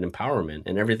freedom and empowerment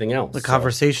and everything else. The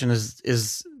conversation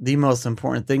is the most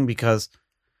important thing, because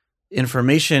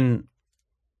information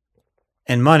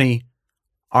and money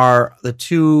are the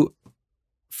two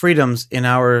freedoms in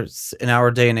our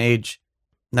day and age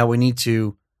that we need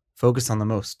to focus on the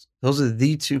most. Those are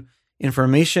the two.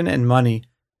 Information and money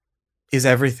is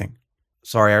everything.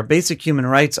 Our basic human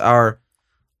rights are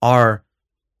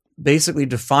basically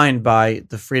defined by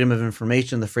the freedom of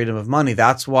information, the freedom of money.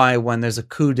 That's why when there's a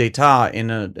coup d'etat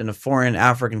in a foreign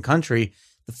African country,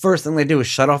 the first thing they do is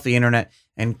shut off the internet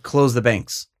and close the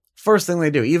banks. First thing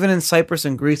they do, even in Cyprus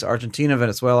and Greece, Argentina,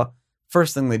 Venezuela,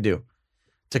 first thing they do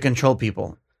to control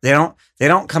people. They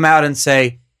don't come out and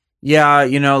say, yeah,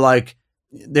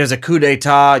 there's a coup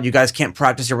d'etat, you guys can't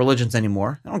practice your religions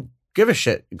anymore. I don't give a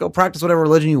shit. Go practice whatever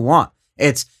religion you want.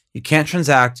 It's you can't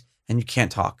transact and you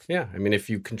can't talk. Yeah. I mean, if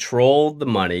you control the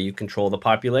money, you control the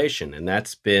population. And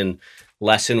that's been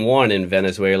lesson one in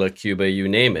Venezuela, Cuba, you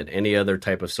name it, any other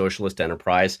type of socialist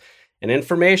enterprise. And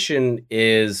information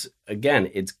is,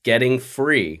 again, it's getting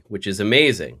free, which is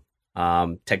amazing.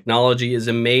 Technology is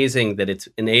amazing that it's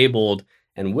enabled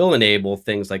and will enable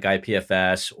things like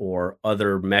IPFS or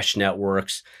other mesh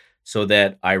networks so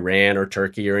that Iran or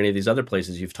Turkey or any of these other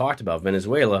places you've talked about,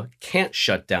 Venezuela, can't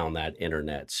shut down that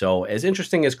internet. So as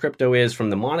interesting as crypto is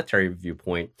from the monetary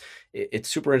viewpoint, it's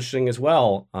super interesting as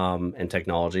well, and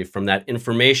technology from that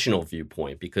informational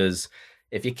viewpoint, because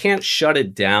if you can't shut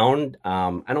it down,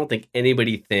 I don't think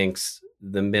anybody thinks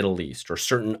the Middle East or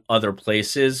certain other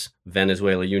places,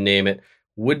 Venezuela, you name it,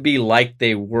 would be like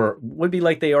they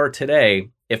are today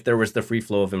if there was the free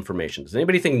flow of information. Does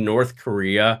anybody think North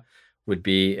Korea would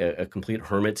be a complete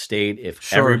hermit state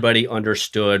if everybody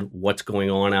understood what's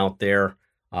going on out there?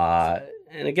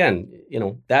 And again,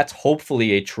 that's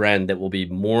hopefully a trend that will be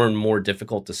more and more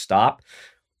difficult to stop,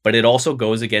 but it also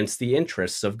goes against the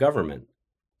interests of government.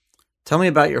 Tell me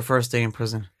about your first day in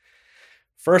prison.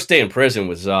 First day in prison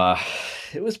was,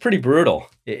 it was pretty brutal.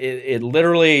 It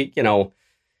literally,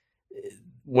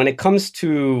 when it comes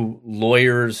to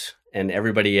lawyers and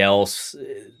everybody else,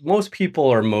 most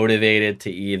people are motivated to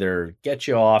either get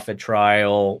you off at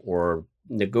trial or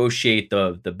negotiate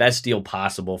the best deal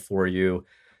possible for you.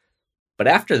 But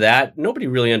after that, nobody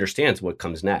really understands what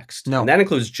comes next. No. And that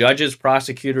includes judges,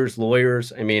 prosecutors,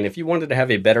 lawyers. I mean, if you wanted to have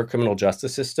a better criminal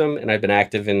justice system, and I've been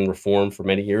active in reform for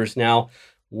many years now,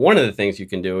 one of the things you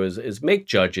can do is make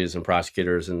judges and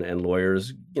prosecutors and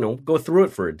lawyers, go through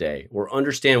it for a day or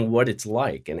understand what it's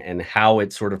like and how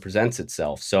it sort of presents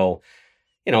itself. So,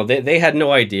 they had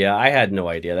no idea. I had no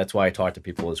idea. That's why I talk to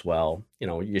people as well.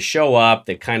 You show up,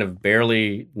 they kind of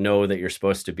barely know that you're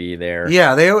supposed to be there.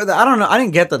 Yeah, I don't know. I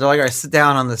didn't get that. They're like, all right, sit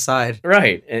down on the side.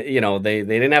 Right. They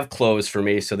didn't have clothes for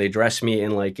me, so they dressed me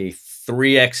in like a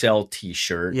 3XL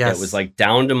t-shirt that was like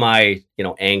down to my,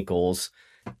 ankles.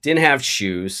 Didn't have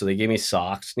shoes, so they gave me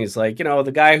socks. And he's like,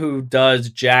 the guy who does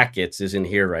jackets isn't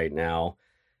here right now.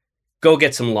 Go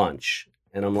get some lunch.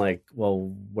 And I'm like,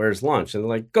 well, where's lunch? And they're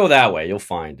like, go that way. You'll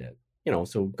find it.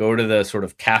 So go to the sort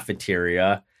of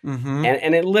cafeteria. Mm-hmm.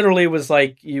 And it literally was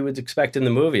like you would expect in the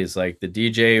movies. Like the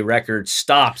DJ record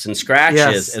stops and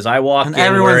scratches as I walk in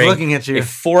everyone's looking at you. A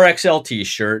 4XL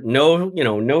t-shirt,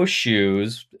 no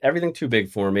shoes, everything too big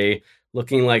for me.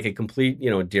 Looking like a complete,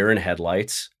 deer in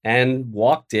headlights, and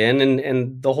walked in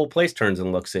and the whole place turns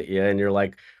and looks at you and you're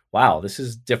like, wow, this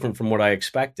is different from what I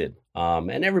expected.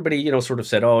 And everybody, sort of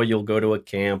said, oh, you'll go to a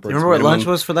camp. Or do you remember what lunch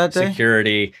was for that day?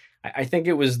 Security. I think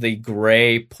it was the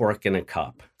gray pork in a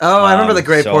cup. Oh, I remember the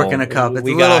gray pork in a cup. It's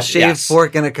a little shaved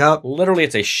pork in a cup. Literally,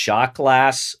 it's a shot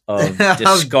glass of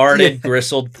discarded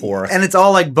gristled pork. And it's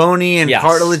all like bony and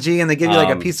cartilagey, and they give you like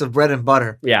a piece of bread and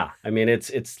butter. Yeah. I mean, it's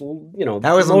that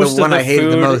was the one I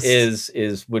hated the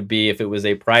most. Would be, if it was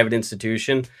a private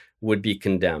institution, would be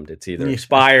condemned. It's either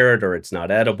expired or it's not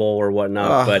edible or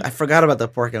whatnot. But I forgot about the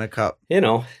pork in a cup.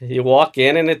 You walk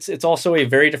in and it's also a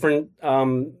very different,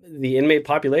 the inmate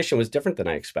population was different than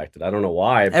I expected. I don't know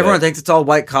why. Everyone thinks it's all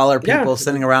white collar people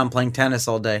sitting around playing tennis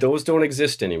all day. Those don't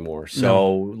exist anymore.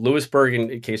 So Lewisburg,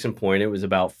 in case in point, it was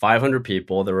about 500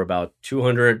 people. There were about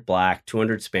 200 black,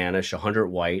 200 Spanish, 100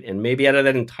 white, and maybe out of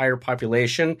that entire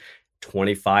population,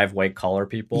 25 white collar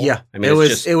people. Yeah, I mean,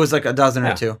 it was like a dozen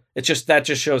or two. That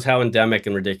just shows how endemic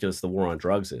and ridiculous the war on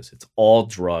drugs is. It's all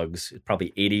drugs,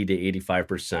 probably 80 to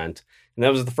 85%. And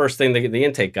that was the first thing the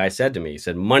intake guy said to me. He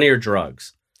said, money or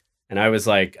drugs? And I was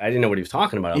like, I didn't know what he was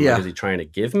talking about. I'm like, is he trying to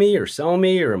give me or sell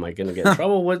me, or am I going to get in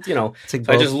trouble with, So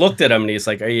I just looked at him and he's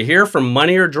like, are you here for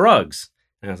money or drugs?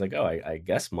 And I was like, oh, I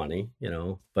guess money,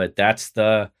 but that's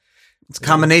it's a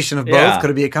combination of both. Could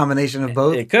it be a combination of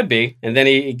both? It could be. And then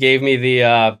he gave me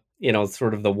the,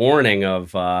 sort of the warning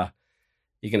of,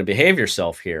 you're going to behave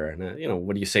yourself here. And,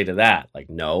 what do you say to that? Like,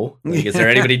 no. Like, is there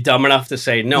anybody dumb enough to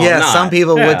say no? Yeah, I'm not. Some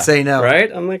people would say no. Right?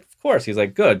 I'm like, of course. He's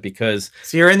like, good, because...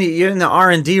 So you're in the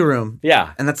R&D room.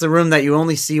 Yeah. And that's the room that you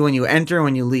only see when you enter and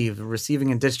when you leave,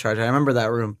 receiving and discharge. I remember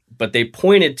that room. But they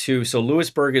pointed to... So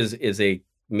Lewisburg is a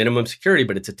minimum security,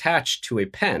 but it's attached to a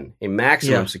pen, a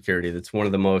maximum security. That's one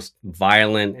of the most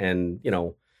violent and,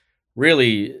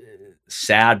 really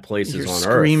sad places on earth.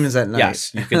 Screams at night.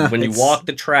 Yes. You could, when you walk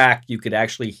the track, you could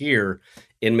actually hear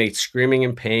inmates screaming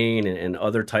in pain and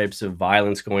other types of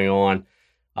violence going on.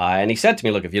 And he said to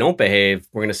me, look, if you don't behave,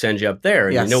 we're going to send you up there.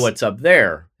 And you know what's up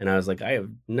there. And I was like,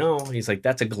 no. He's like,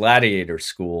 that's a gladiator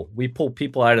school. We pull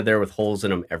people out of there with holes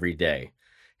in them every day.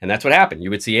 And that's what happened.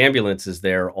 You would see ambulances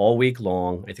there all week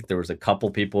long. I think there was a couple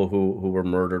people who were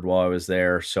murdered while I was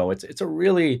there. So it's a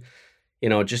really,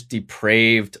 just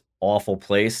depraved, awful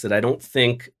place that I don't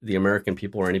think the American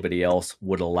people or anybody else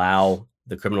would allow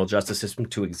the criminal justice system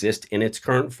to exist in its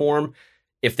current form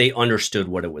if they understood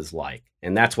what it was like.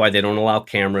 And that's why they don't allow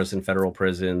cameras in federal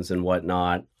prisons and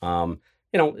whatnot.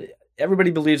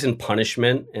 Everybody believes in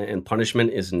punishment, and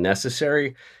punishment is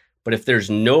necessary. But if there's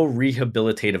no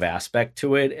rehabilitative aspect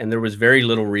to it, and there was very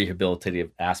little rehabilitative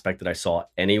aspect that I saw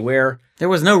anywhere. There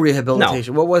was no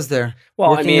rehabilitation. No. What was there? Well,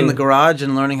 Working in the garage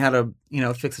and learning how to,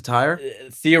 fix a tire?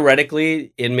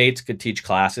 Theoretically, inmates could teach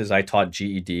classes. I taught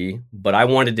GED, but I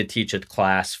wanted to teach a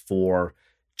class for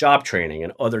job training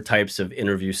and other types of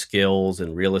interview skills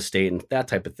and real estate and that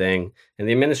type of thing. And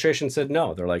the administration said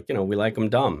no. They're like, we like them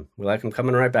dumb. We like them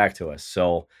coming right back to us.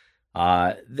 So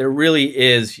there really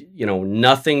is,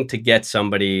 nothing to get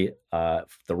somebody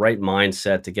the right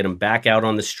mindset to get them back out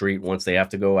on the street once they have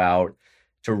to go out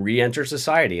to re-enter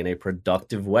society in a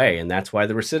productive way. And that's why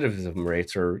the recidivism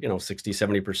rates are, 60,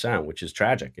 70%, which is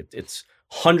tragic. It's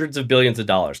hundreds of billions of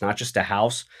dollars, not just a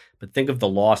house, but think of the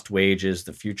lost wages,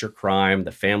 the future crime,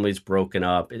 the families broken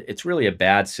up. It's really a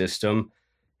bad system.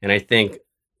 And I think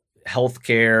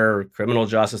healthcare, criminal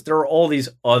justice, there are all these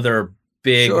other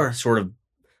big sort of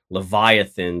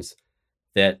leviathans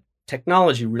that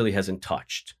technology really hasn't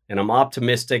touched. And I'm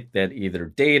optimistic that either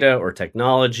data or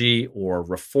technology or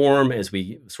reform, as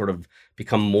we sort of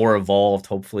become more evolved,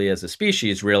 hopefully as a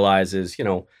species, realizes,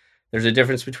 there's a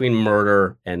difference between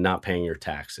murder and not paying your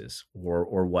taxes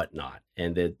or whatnot.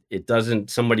 And that it doesn't,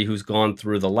 somebody who's gone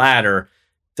through the latter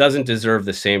doesn't deserve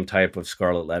the same type of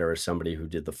scarlet letter as somebody who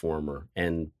did the former.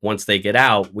 And once they get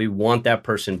out, we want that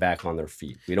person back on their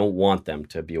feet. We don't want them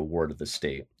to be a ward of the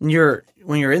state. When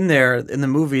you're in there, in the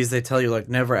movies, they tell you,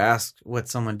 never ask what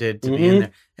someone did to be in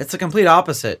there. It's the complete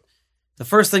opposite. The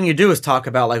first thing you do is talk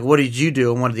about, what did you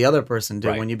do and what did the other person do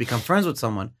when you become friends with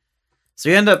someone. So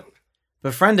you end up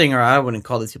befriending, or I wouldn't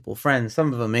call these people friends,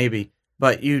 some of them maybe,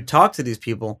 but you talk to these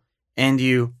people and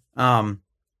you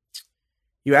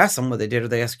ask them what they did, or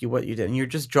they ask you what you did, and you're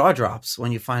just jaw drops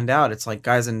when you find out. It's like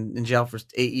guys in jail for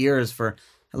 8 years for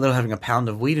having a pound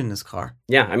of weed in his car.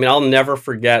 Yeah, I'll never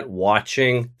forget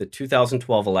watching the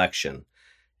 2012 election,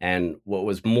 and what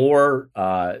was more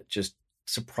just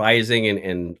surprising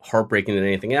and heartbreaking than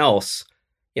anything else,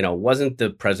 wasn't the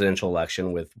presidential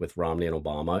election with Romney and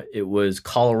Obama. It was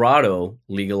Colorado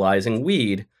legalizing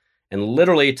weed. And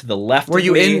literally to the left of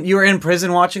me... You were in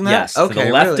prison watching that? Yes. Okay, to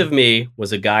the left of me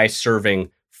was a guy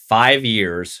serving 5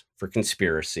 years for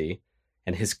conspiracy.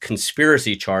 And his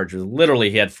conspiracy charge was literally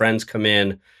he had friends come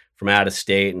in from out of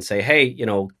state and say, hey,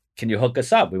 can you hook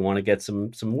us up? We want to get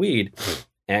some weed.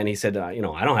 And he said, I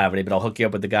don't have any, but I'll hook you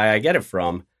up with the guy I get it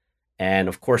from. And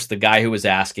of course, the guy who was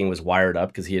asking was wired up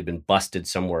because he had been busted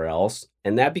somewhere else.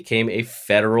 And that became a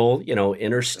federal,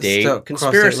 interstate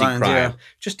conspiracy crime. Yeah.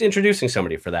 Just introducing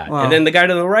somebody for that. Wow. And then the guy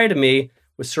to the right of me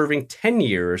was serving 10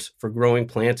 years for growing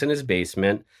plants in his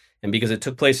basement. And because it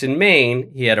took place in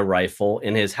Maine, he had a rifle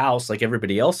in his house like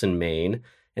everybody else in Maine.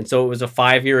 And so it was a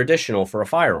 5-year additional for a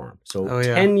firearm. So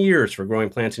 10 years for growing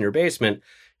plants in your basement.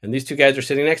 And these two guys are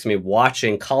sitting next to me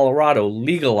watching Colorado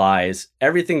legalize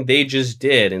everything they just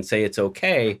did and say it's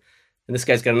okay. And this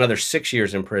guy's got another 6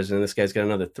 years in prison, and this guy's got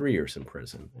another 3 years in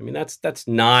prison. That's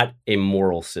not a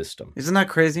moral system. Isn't that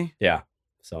crazy? Yeah.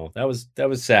 So that was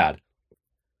sad.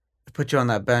 They put you on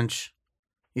that bench.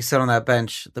 You sit on that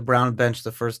bench, the brown bench,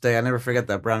 the first day. I never forget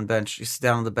that brown bench. You sit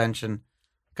down on the bench, and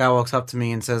a guy walks up to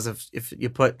me and says, if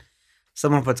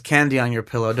someone puts candy on your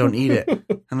pillow, don't eat it.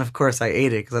 And of course I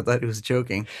ate it because I thought he was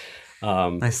joking.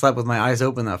 I slept with my eyes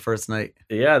open that first night.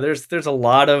 Yeah, there's a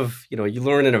lot of, you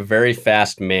learn in a very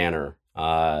fast manner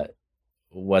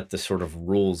what the sort of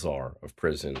rules are of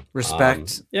prison.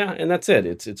 Respect. Yeah, and that's it.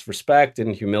 It's respect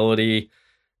and humility.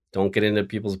 Don't get into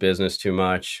people's business too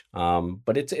much.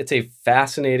 But it's a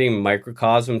fascinating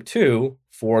microcosm too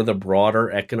for the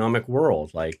broader economic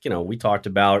world. We talked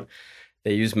about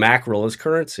they use mackerel as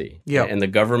currency. Yeah. And the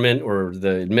government or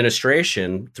the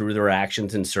administration, through their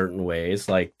actions in certain ways,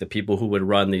 like the people who would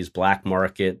run these black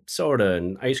market soda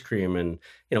and ice cream and,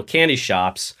 candy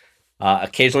shops,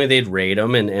 occasionally they'd raid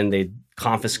them and they'd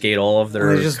confiscate all of their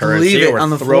currency or throw it on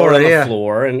the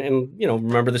floor. And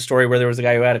remember the story where there was a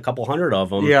guy who had a couple hundred of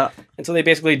them. Yeah. And so they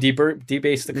basically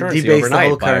debased the currency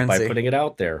overnight by putting it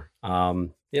out there.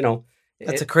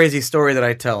 That's a crazy story that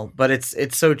I tell, but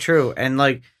it's so true.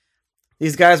 And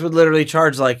these guys would literally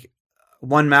charge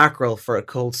one mackerel for a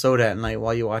cold soda at night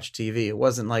while you watch TV. It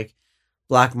wasn't like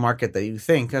black market that you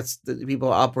think. That's the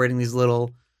people operating these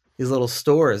little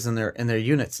stores in their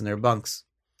units and their bunks.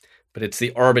 But it's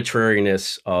the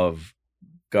arbitrariness of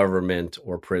government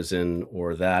or prison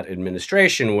or that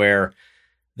administration where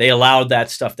they allowed that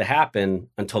stuff to happen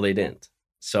until they didn't.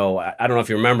 So I don't know if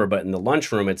you remember, but in the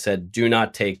lunchroom, it said, do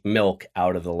not take milk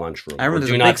out of the lunchroom. I remember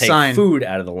do not take food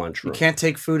out of the lunchroom. You can't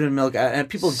take food and milk out. And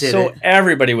people did so it. So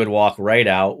everybody would walk right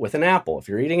out with an apple. If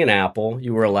you're eating an apple,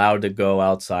 you were allowed to go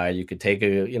outside. You could take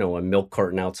a milk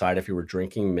carton outside if you were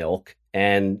drinking milk.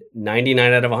 And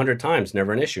 99 out of 100 times,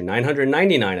 never an issue.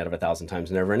 999 out of 1,000 times,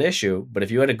 never an issue. But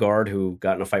if you had a guard who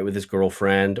got in a fight with his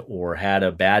girlfriend or had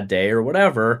a bad day or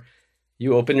whatever,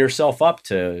 you open yourself up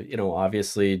to,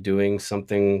 obviously doing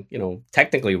something,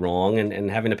 technically wrong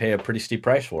and having to pay a pretty steep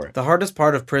price for it. The hardest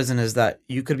part of prison is that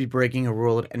you could be breaking a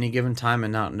rule at any given time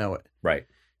and not know it. Right.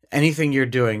 Anything you're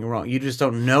doing wrong, you just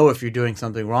don't know if you're doing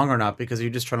something wrong or not because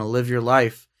you're just trying to live your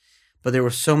life. But there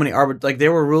were so many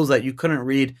there were rules that you couldn't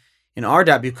read in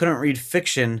RDAP. You couldn't read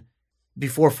fiction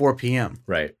before 4 p.m.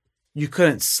 Right. You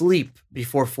couldn't sleep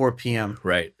before 4 p.m.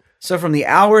 Right. So from the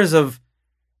hours of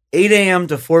 8 a.m.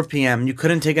 to 4 p.m., you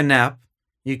couldn't take a nap.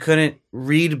 You couldn't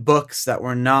read books that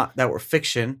were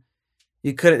fiction.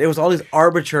 You couldn't. It was all these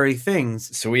arbitrary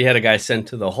things. So we had a guy sent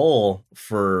to the hole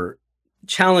for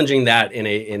challenging that in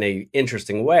a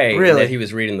interesting way. Really? That he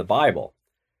was reading the Bible.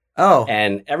 Oh.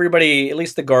 And everybody, at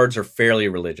least the guards, are fairly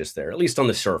religious there, at least on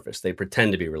the surface. They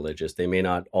pretend to be religious. They may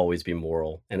not always be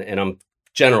moral. And I'm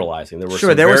generalizing. There were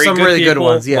some really good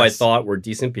ones, yes, who I thought were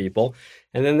decent people.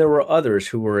 And then there were others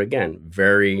who were, again,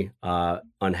 very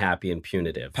unhappy and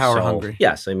punitive. Power hungry.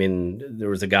 Yes. I mean, there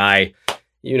was a guy,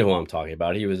 you know who I'm talking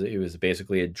about. He was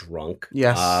basically a drunk.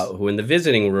 Yes. Who in the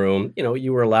visiting room,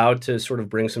 you were allowed to sort of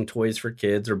bring some toys for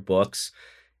kids or books.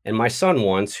 And my son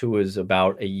once, who was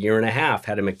about a year and a half,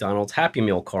 had a McDonald's Happy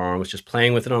Meal car and was just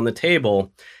playing with it on the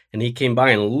table. And he came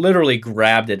by and literally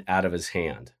grabbed it out of his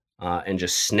hand and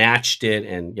just snatched it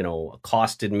and,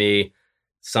 accosted me.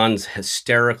 Son's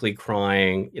hysterically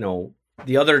crying.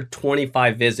 The other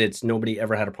 25 visits, nobody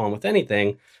ever had a problem with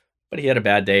anything. But he had a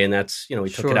bad day, and that's, he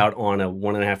took it out on a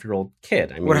 1.5-year-old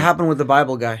kid. I mean, what happened with the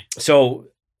Bible guy? So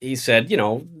he said,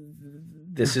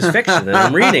 this is fiction, and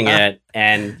I'm reading it.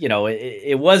 And,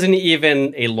 it wasn't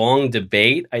even a long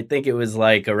debate. I think it was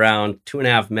like around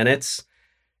 2.5 minutes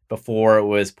before it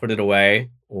was put it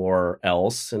away or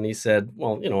else. And he said,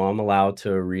 well, I'm allowed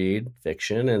to read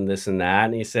fiction and this and that.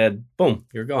 And he said, boom,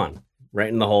 you're gone. Right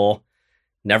in the hole.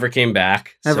 Never came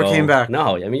back. Never came back.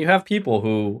 No, I mean, you have people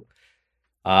who...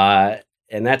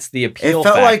 and that's the appeal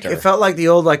factor. It felt like the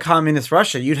old communist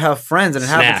Russia. You'd have friends, and it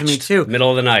happened to me too.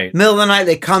 Middle of the night,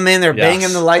 they come in, they're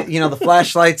banging the light, the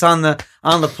flashlights on the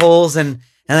poles, and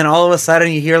then all of a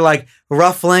sudden you hear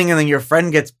ruffling, and then your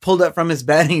friend gets pulled up from his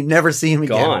bed, and you never see him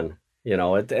again. Gone.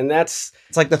 And it's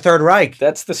like the Third Reich.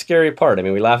 That's the scary part. I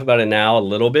mean, we laugh about it now a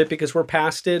little bit because we're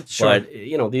past it, sure,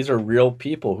 but these are real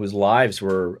people whose lives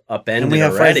were upended, and we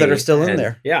have already, friends that are still in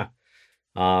there. Yeah.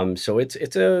 So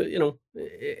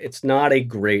it's not a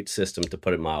great system, to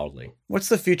put it mildly. What's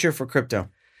the future for crypto?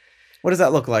 What does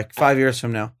that look like 5 years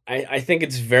from now? I think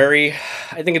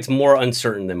it's more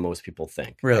uncertain than most people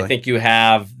think. Really? I think you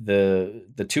have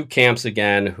the two camps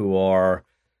again who are,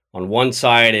 on one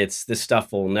side, it's this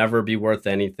stuff will never be worth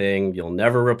anything. You'll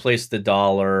never replace the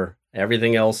dollar.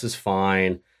 Everything else is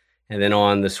fine. And then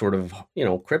on the sort of,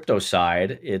 crypto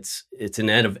side, it's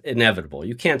inevitable.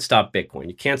 You can't stop Bitcoin.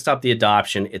 You can't stop the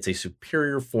adoption. It's a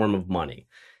superior form of money.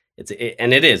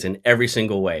 And it is in every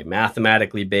single way,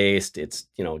 mathematically based. It's,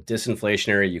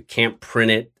 disinflationary. You can't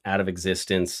print it out of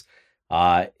existence.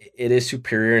 It is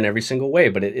superior in every single way,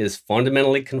 but it is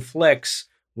fundamentally conflicts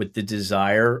with the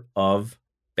desire of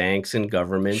banks and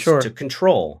governments, sure, to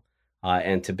control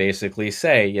and to basically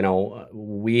say,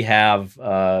 we have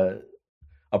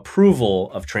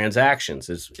approval of transactions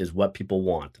is what people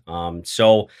want.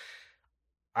 So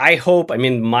I hope,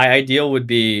 my ideal would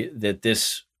be that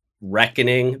this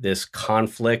reckoning, this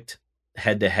conflict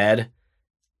head to head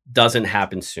doesn't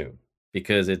happen soon,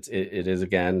 because it is,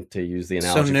 again, to use the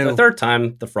analogy for the third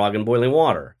time, the frog in boiling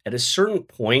water. At a certain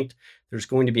point, there's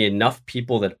going to be enough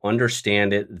people that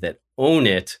understand it, that own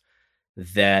it,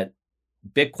 that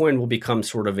Bitcoin will become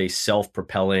sort of a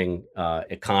self-propelling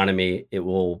economy.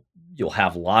 You'll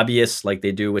have lobbyists like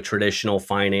they do with traditional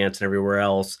finance and everywhere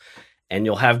else. And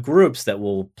you'll have groups that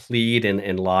will plead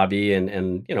and lobby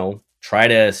and try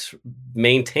to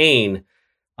maintain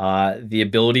the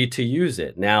ability to use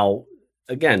it. Now,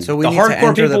 again, the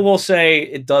hardcore people will say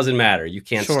it doesn't matter. You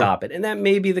can't stop it. And that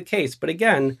may be the case. But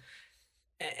again,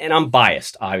 and I'm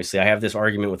biased, obviously. I have this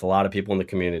argument with a lot of people in the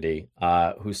community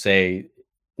who say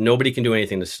nobody can do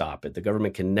anything to stop it. The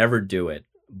government can never do it.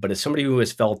 But as somebody who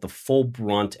has felt the full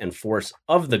brunt and force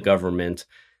of the government,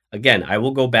 again, I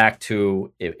will go back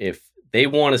to if They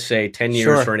want to say 10 years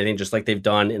Sure. for anything, just like they've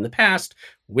done in the past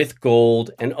with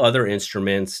gold and other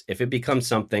instruments. If it becomes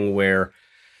something where,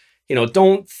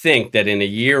 don't think that in a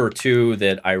year or two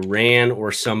that Iran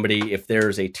or somebody, if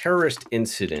there's a terrorist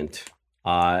incident,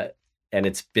 and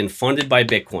it's been funded by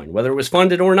Bitcoin, whether it was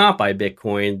funded or not by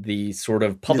Bitcoin, the sort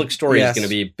of public story Yes. is going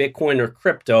to be Bitcoin or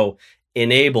crypto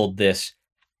enabled this.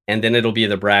 And then it'll be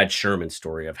the Brad Sherman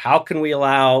story of how can we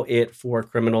allow it for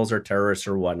criminals or terrorists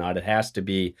or whatnot. It has to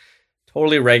be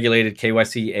totally regulated,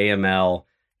 KYC, AML.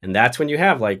 And that's when you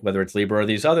have whether it's Libra or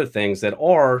these other things that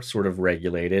are sort of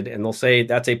regulated. And they'll say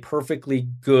that's a perfectly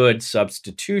good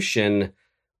substitution.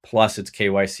 Plus it's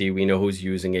KYC. We know who's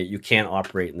using it. You can't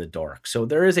operate in the dark. So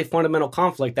there is a fundamental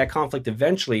conflict. That conflict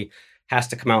eventually has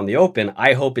to come out in the open.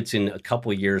 I hope it's in a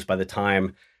couple of years by the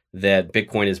time that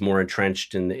Bitcoin is more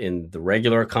entrenched in the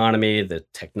regular economy, the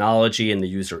technology and the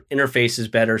user interface is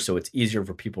better, so it's easier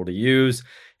for people to use,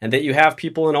 and that you have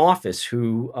people in office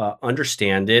who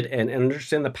understand it and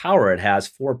understand the power it has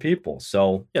for people.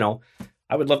 So,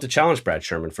 I would love to challenge Brad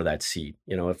Sherman for that seat.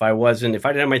 If I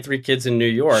didn't have my 3 kids in New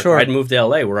York, Sure. I'd move to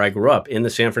LA where I grew up in the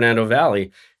San Fernando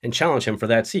Valley and challenge him for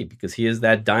that seat because he is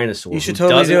that dinosaur You should who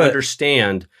totally doesn't do it.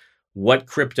 understand what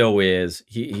crypto is.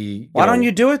 Why don't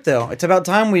you do it though? It's about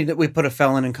time we put a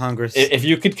felon in Congress. If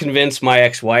you could convince my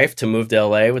ex-wife to move to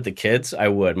LA with the kids, I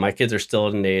would. My kids are still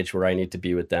at an age where I need to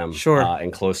be with them, Sure.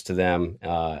 And close to them.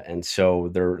 And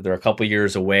so they're a couple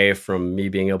years away from me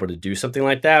being able to do something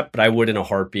like that, but I would in a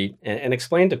heartbeat and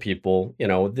explain to people,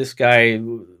 this guy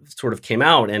sort of came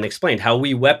out and explained how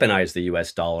we weaponize the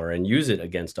US dollar and use it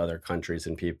against other countries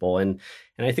and people. And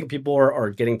I think people are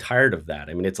getting tired of that.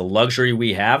 I mean, it's a luxury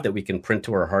we have that we can print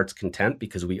to our heart's content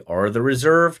because we are the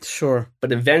reserve. Sure.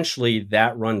 But eventually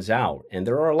that runs out. And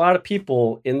there are a lot of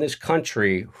people in this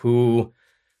country who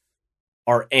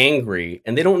are angry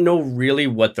and they don't know really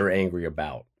what they're angry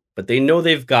about. But they know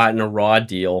they've gotten a raw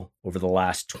deal over the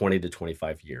last 20 to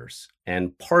 25 years.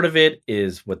 And part of it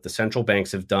is what the central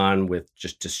banks have done with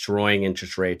just destroying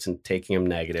interest rates and taking them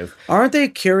negative. Aren't they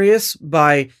curious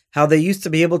by how they used to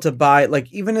be able to buy,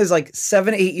 even as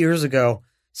 7, 8 years ago,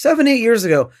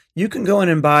 you can go in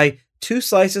and buy 2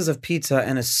 slices of pizza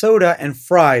and a soda and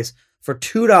fries for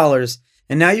 $2.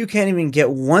 And now you can't even get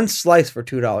 1 slice for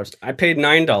 $2. I paid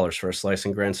 $9 for a slice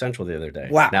in Grand Central the other day.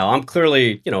 Wow. Now, I'm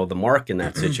clearly, the mark in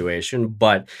that situation,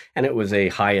 and it was a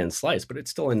high-end slice, but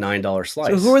it's still a $9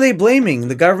 slice. So who are they blaming?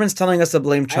 The government's telling us to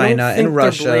blame China and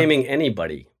Russia. They're blaming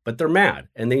anybody, but they're mad.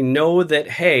 And they know that,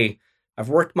 hey, I've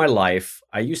worked my life.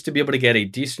 I used to be able to get a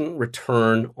decent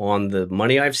return on the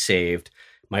money I've saved.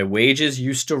 My wages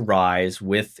used to rise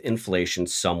with inflation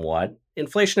somewhat.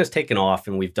 Inflation has taken off,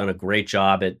 and we've done a great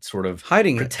job at sort of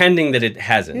hiding pretending that it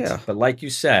hasn't. Yeah. But like you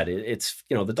said, it's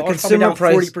the dollar's probably consumer down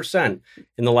price 40%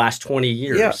 in the last 20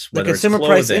 years. Yeah, the consumer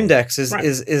price index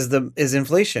is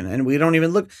inflation, and we don't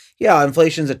even look. Yeah,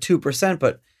 inflation's at 2%,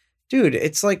 but dude,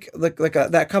 it's like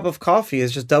that cup of coffee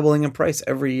is just doubling in price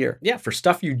every year. Yeah, for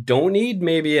stuff you don't need,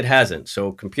 maybe it hasn't.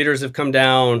 So computers have come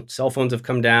down, cell phones have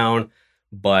come down,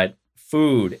 but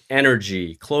food,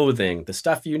 energy, clothing, the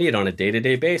stuff you need on a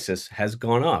day-to-day basis has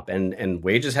gone up, and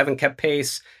wages haven't kept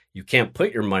pace. You can't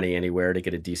put your money anywhere to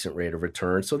get a decent rate of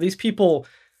return. So these people,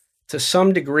 to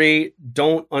some degree,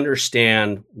 don't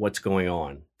understand what's going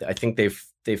on. I think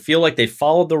they feel like they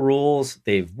followed the rules,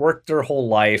 they've worked their whole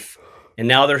life, and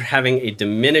now they're having a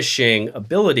diminishing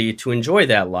ability to enjoy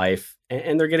that life,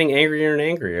 and they're getting angrier and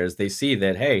angrier as they see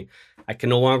that, hey, I can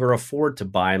no longer afford to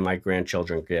buy my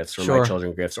grandchildren gifts or my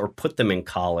children gifts or put them in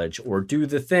college or do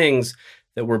the things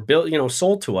that were built,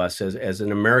 sold to us as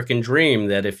an American dream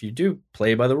that if you do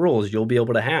play by the rules, you'll be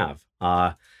able to have.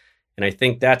 And I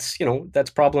think that's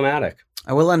problematic.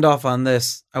 I will end off on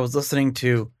this. I was listening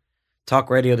to talk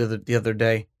radio the other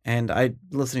day, and I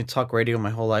listening to talk radio my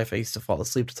whole life. I used to fall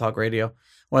asleep to talk radio,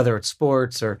 whether it's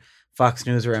sports or Fox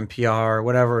News or NPR or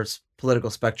whatever it's political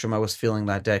spectrum I was feeling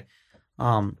that day.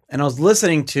 And I was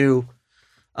listening to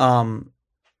a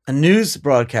news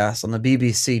broadcast on the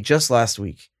BBC just last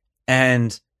week.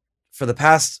 And for the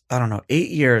past, 8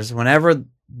 years, whenever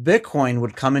Bitcoin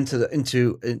would come in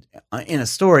a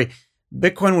story,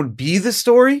 Bitcoin would be the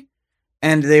story,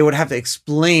 and they would have to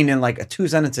explain in 2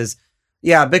 sentences.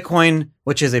 Yeah, Bitcoin,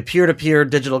 which is a peer-to-peer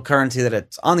digital currency that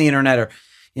it's on the internet, or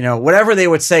whatever they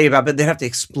would say about it, they'd have to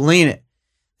explain it.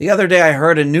 The other day, I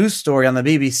heard a news story on the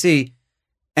BBC,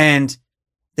 and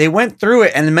they went through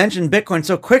it and mentioned Bitcoin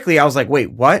so quickly. I was like,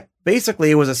 wait, what?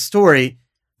 Basically, it was a story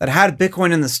that had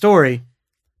Bitcoin in the story,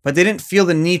 but they didn't feel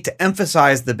the need to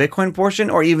emphasize the Bitcoin portion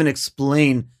or even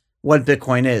explain what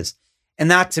Bitcoin is.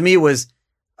 And that to me was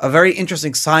a very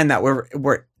interesting sign that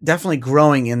we're definitely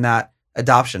growing in that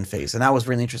adoption phase, and that was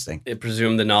really interesting. It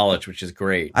presumed the knowledge, which is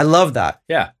great. I love that.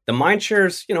 Yeah, the mind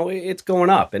shares, it's going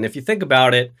up. And if you think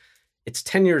about it, it's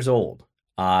 10 years old.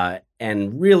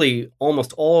 And really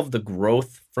almost all of the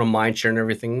growth from Mindshare and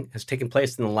everything has taken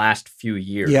place in the last few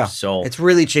years. Yeah, so it's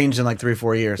really changed in like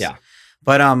 3-4 years. Yeah.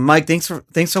 But Mike, thanks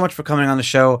so much for coming on the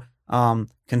show.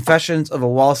 Confessions of a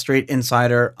Wall Street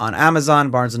Insider on Amazon,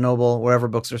 Barnes & Noble, wherever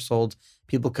books are sold.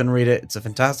 People can read it. It's a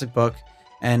fantastic book.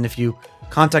 And if you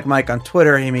contact Mike on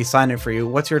Twitter, he may sign it for you.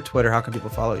 What's your Twitter? How can people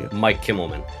follow you? Mike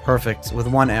Kimmelman. Perfect. With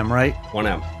 1 M, right? 1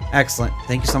 M. Excellent.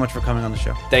 Thank you so much for coming on the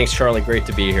show. Thanks, Charlie. Great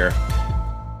to be here.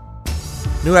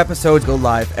 New episodes go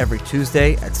live every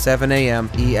Tuesday at 7 a.m.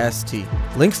 EST.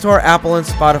 Links to our Apple and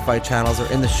Spotify channels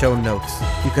are in the show notes.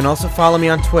 You can also follow me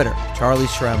on Twitter, Charlie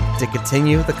Shrem, to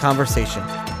continue the conversation.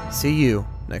 See you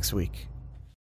next week.